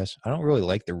podcast. I don't really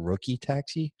like the rookie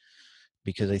taxi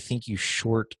because I think you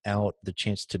short out the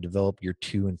chance to develop your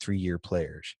 2 and 3-year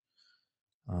players.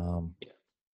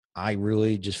 I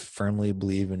really just firmly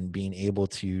believe in being able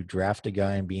to draft a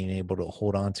guy and being able to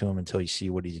hold on to him until you see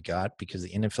what he's got, because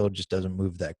the NFL just doesn't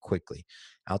move that quickly.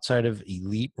 Outside of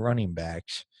elite running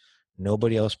backs,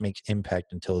 nobody else makes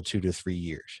impact until 2 to 3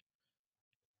 years.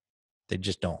 They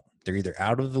just don't. They're either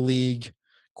out of the league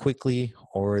quickly,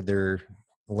 or they're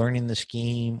learning the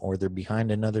scheme, or they're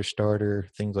behind another starter,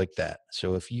 things like that.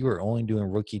 So if you are only doing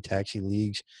rookie taxi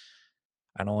leagues,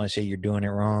 I don't want to say you're doing it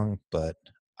wrong, but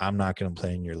I'm not going to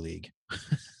play in your league.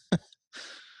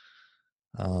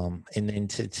 And then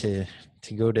to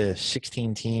go to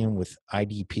 16 team with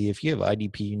IDP, if you have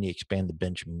IDP, you need to expand the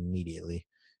bench immediately.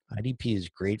 IDP is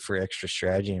great for extra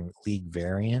strategy and league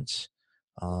variance.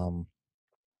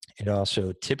 It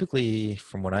also typically,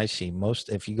 from what I see,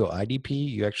 if you go IDP,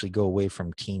 you actually go away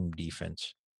from team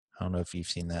defense. I don't know if you've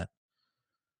seen that.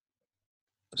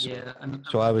 So, Yeah,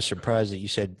 so I was surprised that you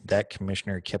said that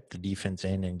commissioner kept the defense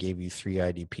in and gave you 3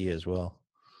 IDP as well.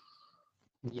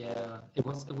 Yeah, it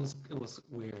was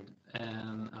weird,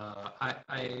 and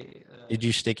Did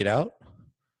you stick it out?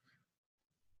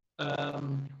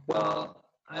 Well,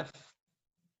 I've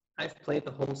played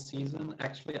the whole season.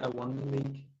 Actually, I won the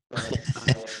league,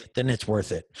 but Then it's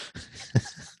worth it.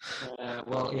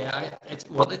 well, yeah, it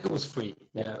was free.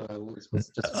 Yeah, it was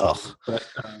just free. Ugh. But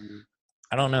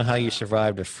I don't know how you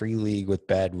survived a free league with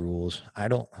bad rules.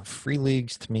 Free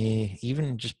leagues to me,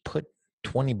 even just put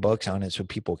 $20 on it so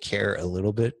people care a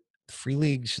little bit. Free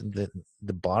leagues, the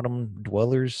bottom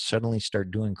dwellers suddenly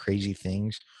start doing crazy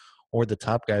things, or the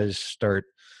top guys start,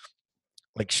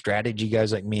 like strategy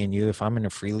guys like me and you. If I'm in a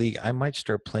free league, I might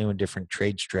start playing with different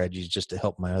trade strategies just to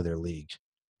help my other leagues.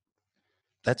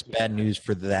 That's bad news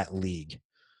for that league.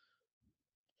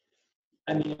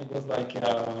 I mean, it was like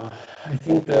I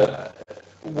think the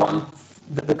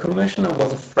commissioner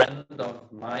was a friend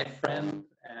of my friend,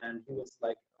 and he was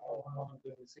like, "Oh, I'm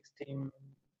doing a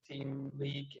 16-team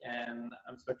league, and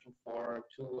I'm searching for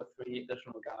 2 or 3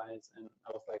 additional guys." And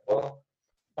I was like, "Well,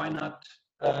 why not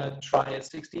try a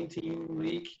 16-team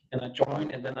league?" And I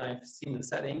joined, and then I've seen the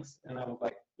settings, and I was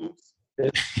like, "Oops,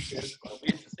 this is going to be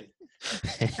interesting."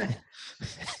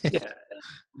 Yeah.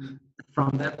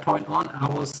 From that point on, I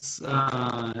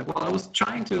was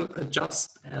trying to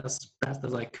adjust as fast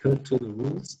as I could to the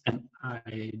rules, and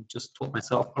I just told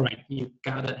myself, all right, you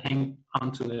gotta hang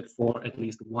on to it for at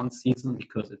least 1 season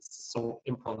because it's so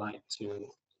impolite to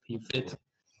leave it.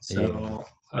 So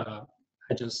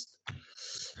I just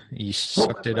You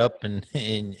sucked it up and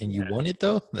you won it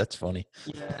though. That's funny.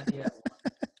 Yeah.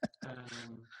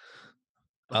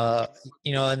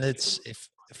 And it's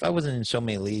if I wasn't in so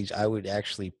many leagues, I would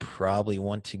actually probably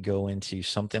want to go into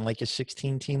something like a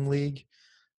 16-team league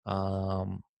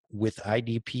with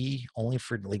IDP, only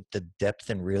for like the depth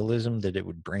and realism that it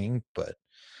would bring. But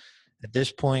at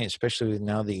this point, especially with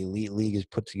now the Elite League is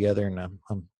put together, and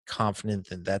I'm confident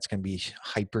that that's going to be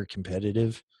hyper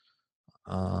competitive.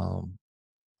 I'm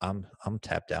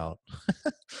tapped out.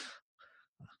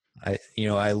 I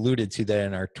alluded to that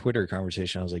in our Twitter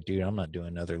conversation. I was like, dude, I'm not doing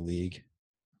another league.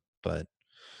 But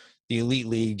the Elite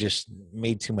League just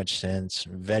made too much sense.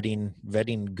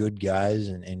 Vetting good guys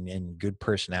and good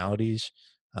personalities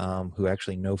who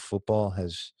actually know football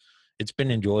it's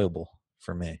been enjoyable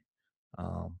for me.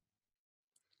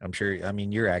 I'm sure. I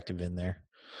mean, you're active in there.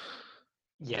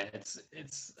 Yeah, it's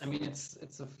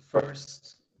the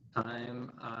first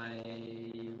time I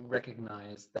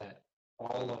recognize that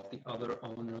all of the other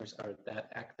owners are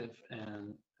that active,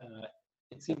 and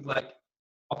it seems like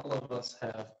all of us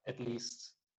have at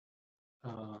least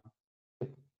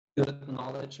good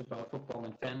knowledge about football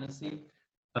and fantasy,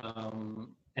 and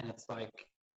it's like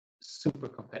super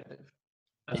competitive.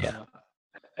 Yeah.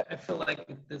 I feel like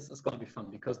this is going to be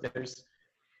fun because there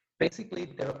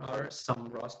are some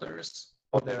rosters,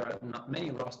 or there are not many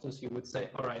rosters. You would say,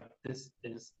 all right, this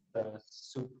is the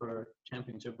super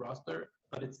championship roster,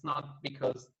 but it's not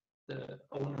because the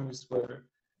owners were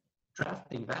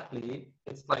drafting badly.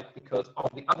 It's like because all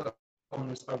the other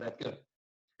owners are that good.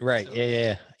 Right. So,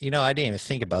 Yeah. I didn't even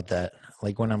think about that.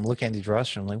 Like when I'm looking at these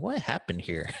rosters, I'm like, what happened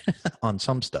here on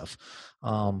some stuff?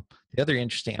 The other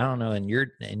interesting, I don't know, in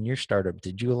your startup,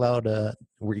 did you allow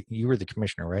you were the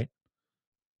commissioner, right?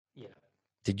 yeah.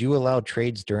 Did you allow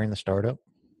trades during the startup?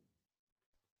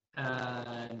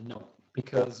 No,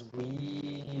 because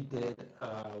we did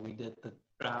the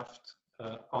draft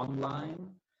online,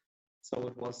 so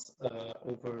it was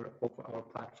over our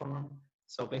platform.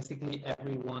 So basically,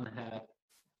 everyone had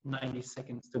 90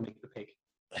 seconds to make the pick.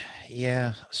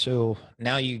 Yeah. So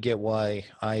now you get why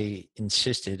I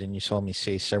insisted, and you saw me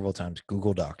say several times,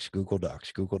 Google Docs, Google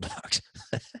Docs, Google Docs.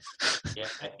 Yeah,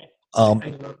 I love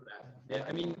that. Yeah,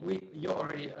 I mean, you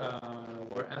already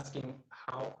were asking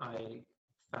how I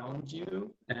found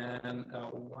you and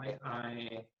why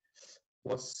I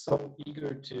was so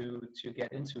eager to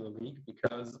get into a league,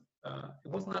 because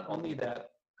it was not only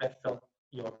that I felt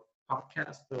your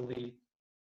podcast really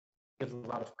gives a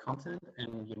lot of content,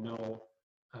 and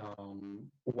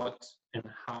what and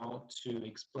how to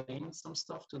explain some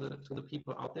stuff to the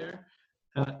people out there.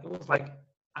 It was like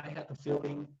I had the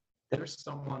feeling there's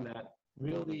someone that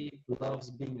really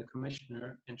loves being a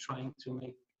commissioner and trying to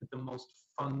make it the most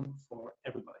fun for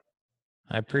everybody.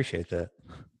 I appreciate that.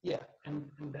 Yeah, and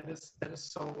that is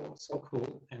so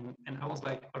cool. And I was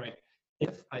like, all right,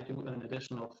 if I do an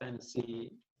additional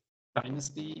fantasy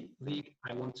dynasty league,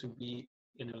 I want to be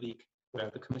in a league where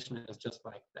the commissioner is just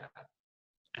like that.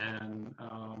 And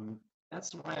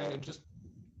that's why I just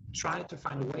try to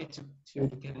find a way to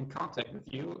get in contact with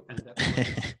you, and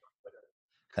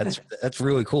that's That's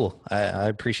really cool. I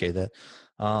appreciate that.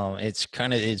 It's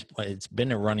kind of it's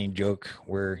been a running joke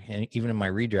where even in my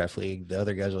redraft league, the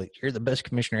other guys are like, "You're the best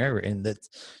commissioner ever," and that's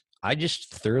I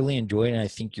just thoroughly enjoy it. And I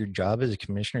think your job as a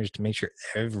commissioner is to make sure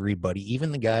everybody,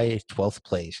 even the guy 12th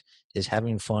place, is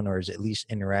having fun or is at least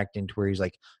interacting to where he's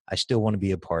like, "I still want to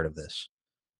be a part of this."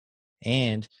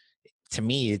 And to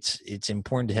me, it's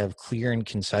important to have clear and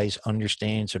concise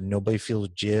understanding so nobody feels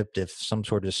gypped if some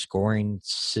sort of scoring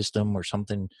system or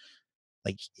something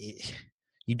like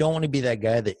you don't want to be that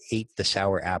guy that ate the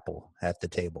sour apple at the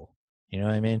table. You know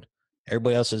what I mean?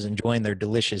 Everybody else is enjoying their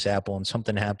delicious apple and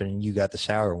something happened and you got the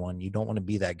sour one. You don't want to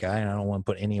be that guy, and I don't want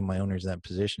to put any of my owners in that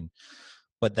position.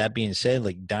 But that being said,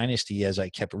 like Dynasty, as I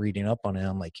kept reading up on it,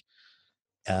 I'm like,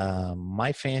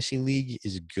 my fantasy league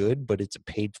is good, but it's a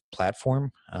paid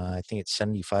platform. I think it's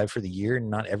 75 for the year,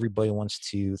 and not everybody wants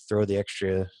to throw the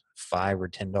extra $5 or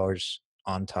 $10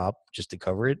 on top just to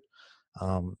cover it.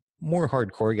 More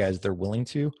hardcore guys, they're willing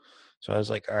to. So I was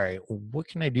like, all right, what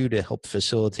can I do to help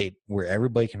facilitate where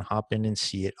everybody can hop in and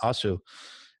see it? Also,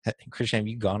 Christian, have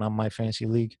you gone on my fantasy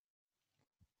league?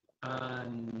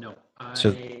 No,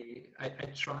 So I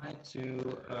try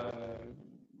to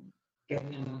get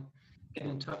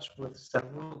in touch with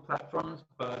several platforms,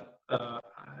 but I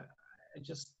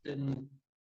just didn't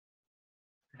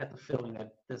have the feeling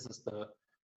that this is the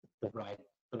right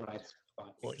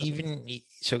spot. well,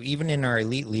 Because even in our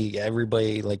elite league,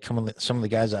 everybody like some of the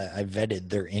guys I vetted,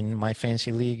 they're in my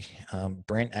fantasy league.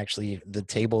 Brent actually, the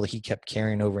table he kept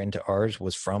carrying over into ours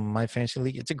was from my fantasy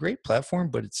league. It's a great platform,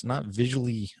 but it's not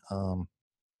visually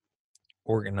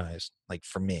organized like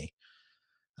for me.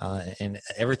 And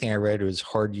everything I read was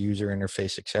hard user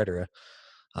interface, etc.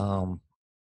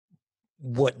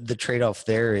 What the trade-off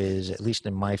there is, at least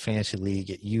in my fantasy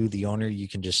league, you, the owner, you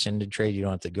can just send a trade. You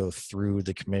don't have to go through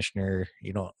the commissioner.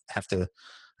 You don't have to.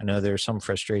 I know there's some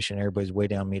frustration. Everybody's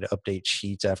waiting on me to update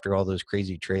sheets after all those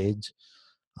crazy trades.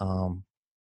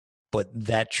 But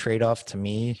that trade-off to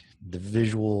me, the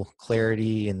visual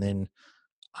clarity, and then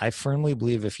I firmly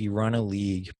believe if you run a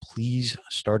league, please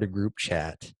start a group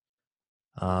chat.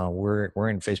 We're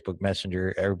in Facebook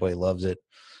Messenger. Everybody loves it.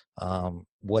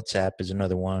 WhatsApp is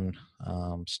another one.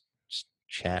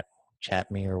 Chat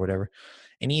me or whatever.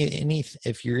 Any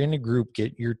if you're in a group,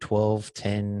 get your 12,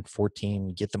 10,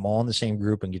 14, get them all in the same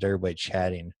group and get everybody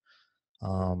chatting.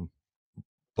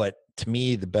 But to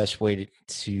me, the best way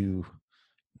to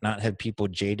not have people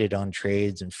jaded on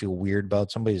trades and feel weird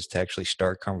about somebody is to actually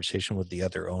start conversation with the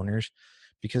other owners.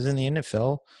 Because in the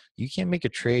NFL, you can't make a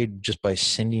trade just by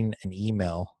sending an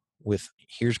email with,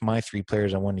 here's my 3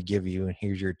 players I want to give you, and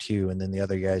here's your 2, and then the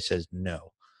other guy says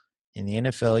no. In the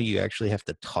NFL, you actually have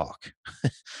to talk.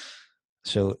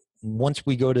 So once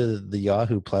we go to the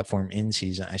Yahoo platform in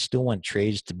season, I still want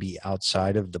trades to be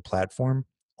outside of the platform,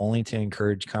 only to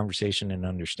encourage conversation and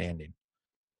understanding.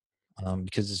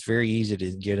 Because it's very easy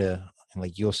to get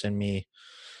like you'll send me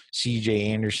CJ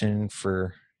Anderson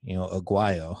for,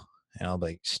 Aguayo, and I'll be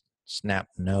like, snap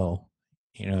no,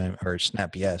 or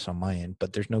snap yes on my end,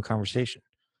 but there's no conversation.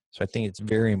 So I think it's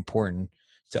very important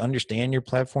to understand your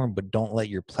platform, but don't let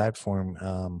your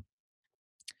platform,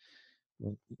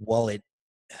 while it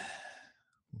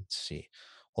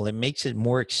makes it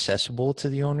more accessible to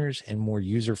the owners and more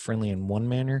user friendly in one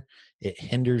manner, it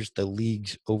hinders the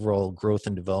league's overall growth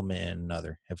and development in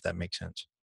another, if that makes sense.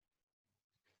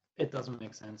 it doesn't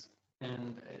make sense,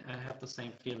 and I have the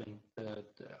same feeling.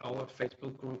 Our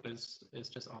Facebook group is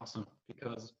just awesome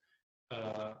because,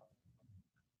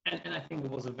 and I think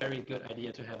it was a very good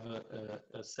idea to have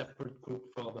a separate group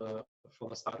for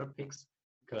the starter picks,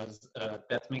 because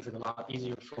that makes it a lot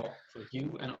easier for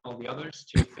you and all the others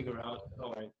to figure out,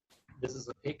 all right, this is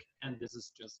a pick and this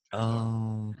is just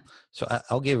So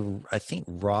I'll give, I think,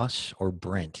 Ross or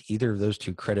Brent, either of those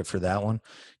two, credit for that one.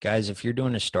 Guys, if you're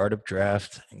doing a startup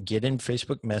draft, get in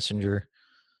Facebook Messenger.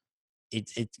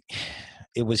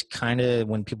 It was kind of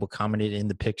when people commented in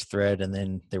the picks thread and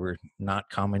then they were not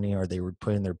commenting or they were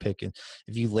putting their pick in.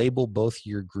 If you label both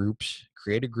your groups,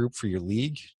 create a group for your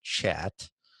league chat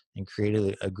and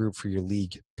create a group for your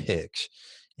league picks.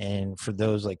 And for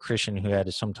those like Christian who had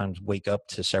to sometimes wake up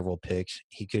to several picks,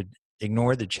 he could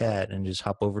ignore the chat and just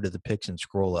hop over to the picks and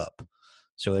scroll up.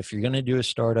 So if you're going to do a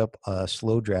startup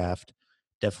slow draft,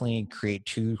 definitely create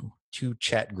two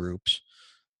chat groups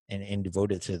and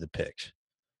devote it to the picks.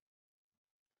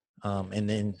 And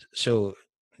then, so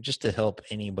just to help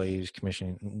anybody who's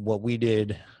commissioning, what we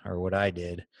did, or what I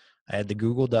did, I had the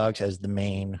Google Docs as the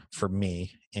main for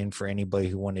me and for anybody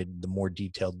who wanted the more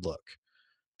detailed look.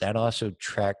 that also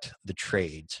tracked the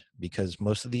trades, because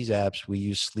most of these apps, we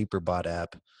use SleeperBot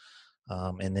app.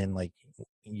 And then like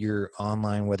your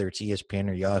online, whether it's ESPN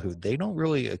or Yahoo, they don't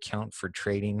really account for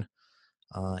trading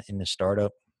in the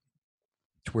startup,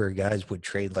 to where guys would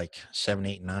trade like 7,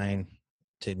 8, 9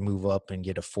 to move up and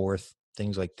get a fourth,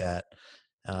 things like that.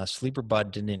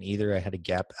 SleeperBot didn't either. I had to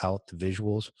gap out the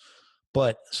visuals,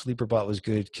 but SleeperBot was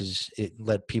good because it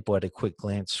let people at a quick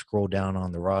glance scroll down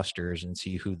on the rosters and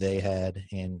see who they had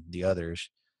and the others.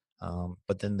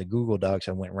 But then the Google Docs,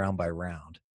 I went round by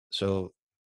round. So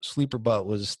SleeperBot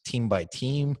was team by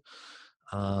team.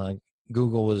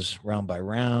 Google was round by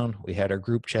round. We had our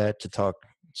group chat to talk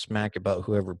smack about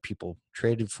whoever people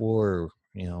traded for, or,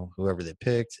 you know, whoever they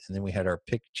picked. And then we had our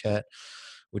pick chat,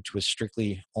 which was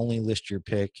strictly only list your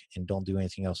pick and don't do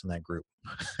anything else in that group.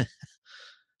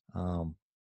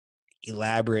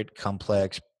 Elaborate,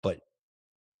 complex, but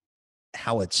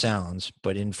how it sounds,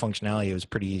 but in functionality, it was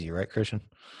pretty easy, right, Christian?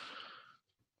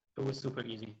 It was super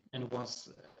easy, and it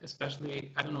was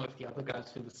especially, I don't know if the other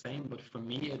guys feel the same, but for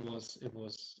me it was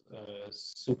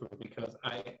super, because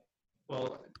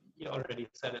well, you already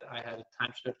said it, I had a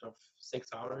time shift of 6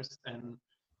 hours, and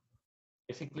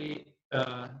basically,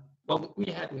 well,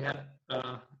 we had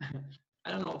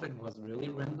I don't know if it was really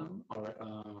random, or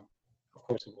of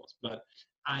course it was, but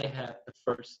I had the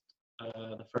first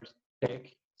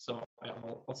pick, so I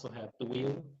also had the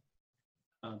wheel,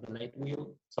 the late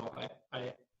wheel, so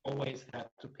I always had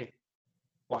to pick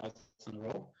twice in a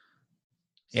row.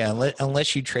 Yeah, So,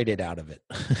 unless you traded out of it.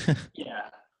 yeah,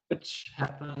 which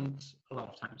happened a lot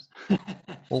of times.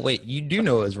 Well, wait, you do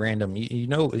know it was random. You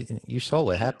know, you saw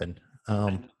what happened.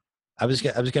 I was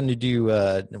going to do,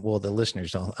 well, the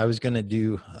listeners don't. I was going to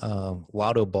do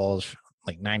lotto balls,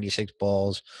 like 96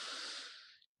 balls,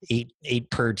 eight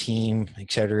per team,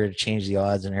 et cetera, to change the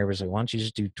odds. And everybody's like, why don't you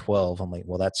just do 12? I'm like,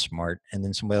 well, that's smart. And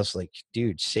then somebody else like,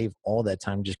 dude, save all that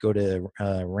time. Just go to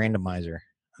randomizer.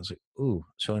 I was like, ooh.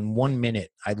 So in 1 minute,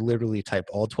 I literally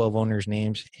typed all 12 owners'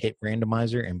 names, hit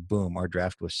randomizer, and boom, our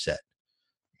draft was set.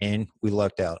 And we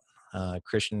lucked out.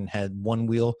 Christian had one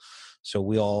wheel, so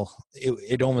we all,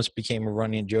 it almost became a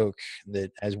running joke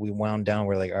that as we wound down,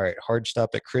 we're like, all right, hard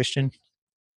stop at Christian.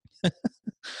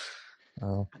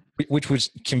 Which was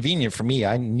convenient for me.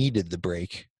 I needed the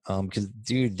break because,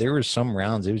 dude, there were some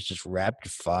rounds, it was just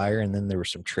rapid fire, and then there were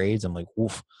some trades. I'm like,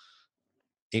 oof.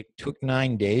 It took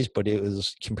 9 days, but it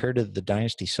was, compared to the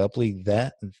Dynasty Sup League,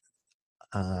 that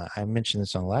I mentioned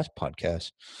this on the last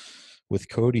podcast with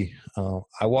Cody.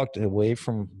 I walked away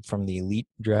from the elite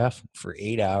draft for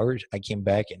 8 hours. I came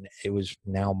back and it was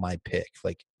now my pick.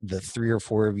 Like the 3 or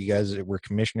 4 of you guys that were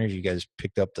commissioners, you guys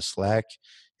picked up the slack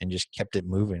and just kept it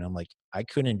moving. I'm like, I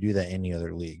couldn't do that any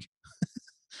other league.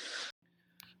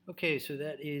 Okay, so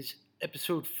that is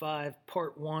episode 5,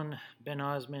 part 1. Ben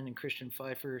Osmond and Christian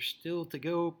Pfeiffer still to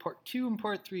go. Part 2 and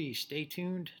part 3. Stay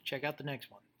tuned. Check out the next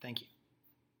one. Thank you.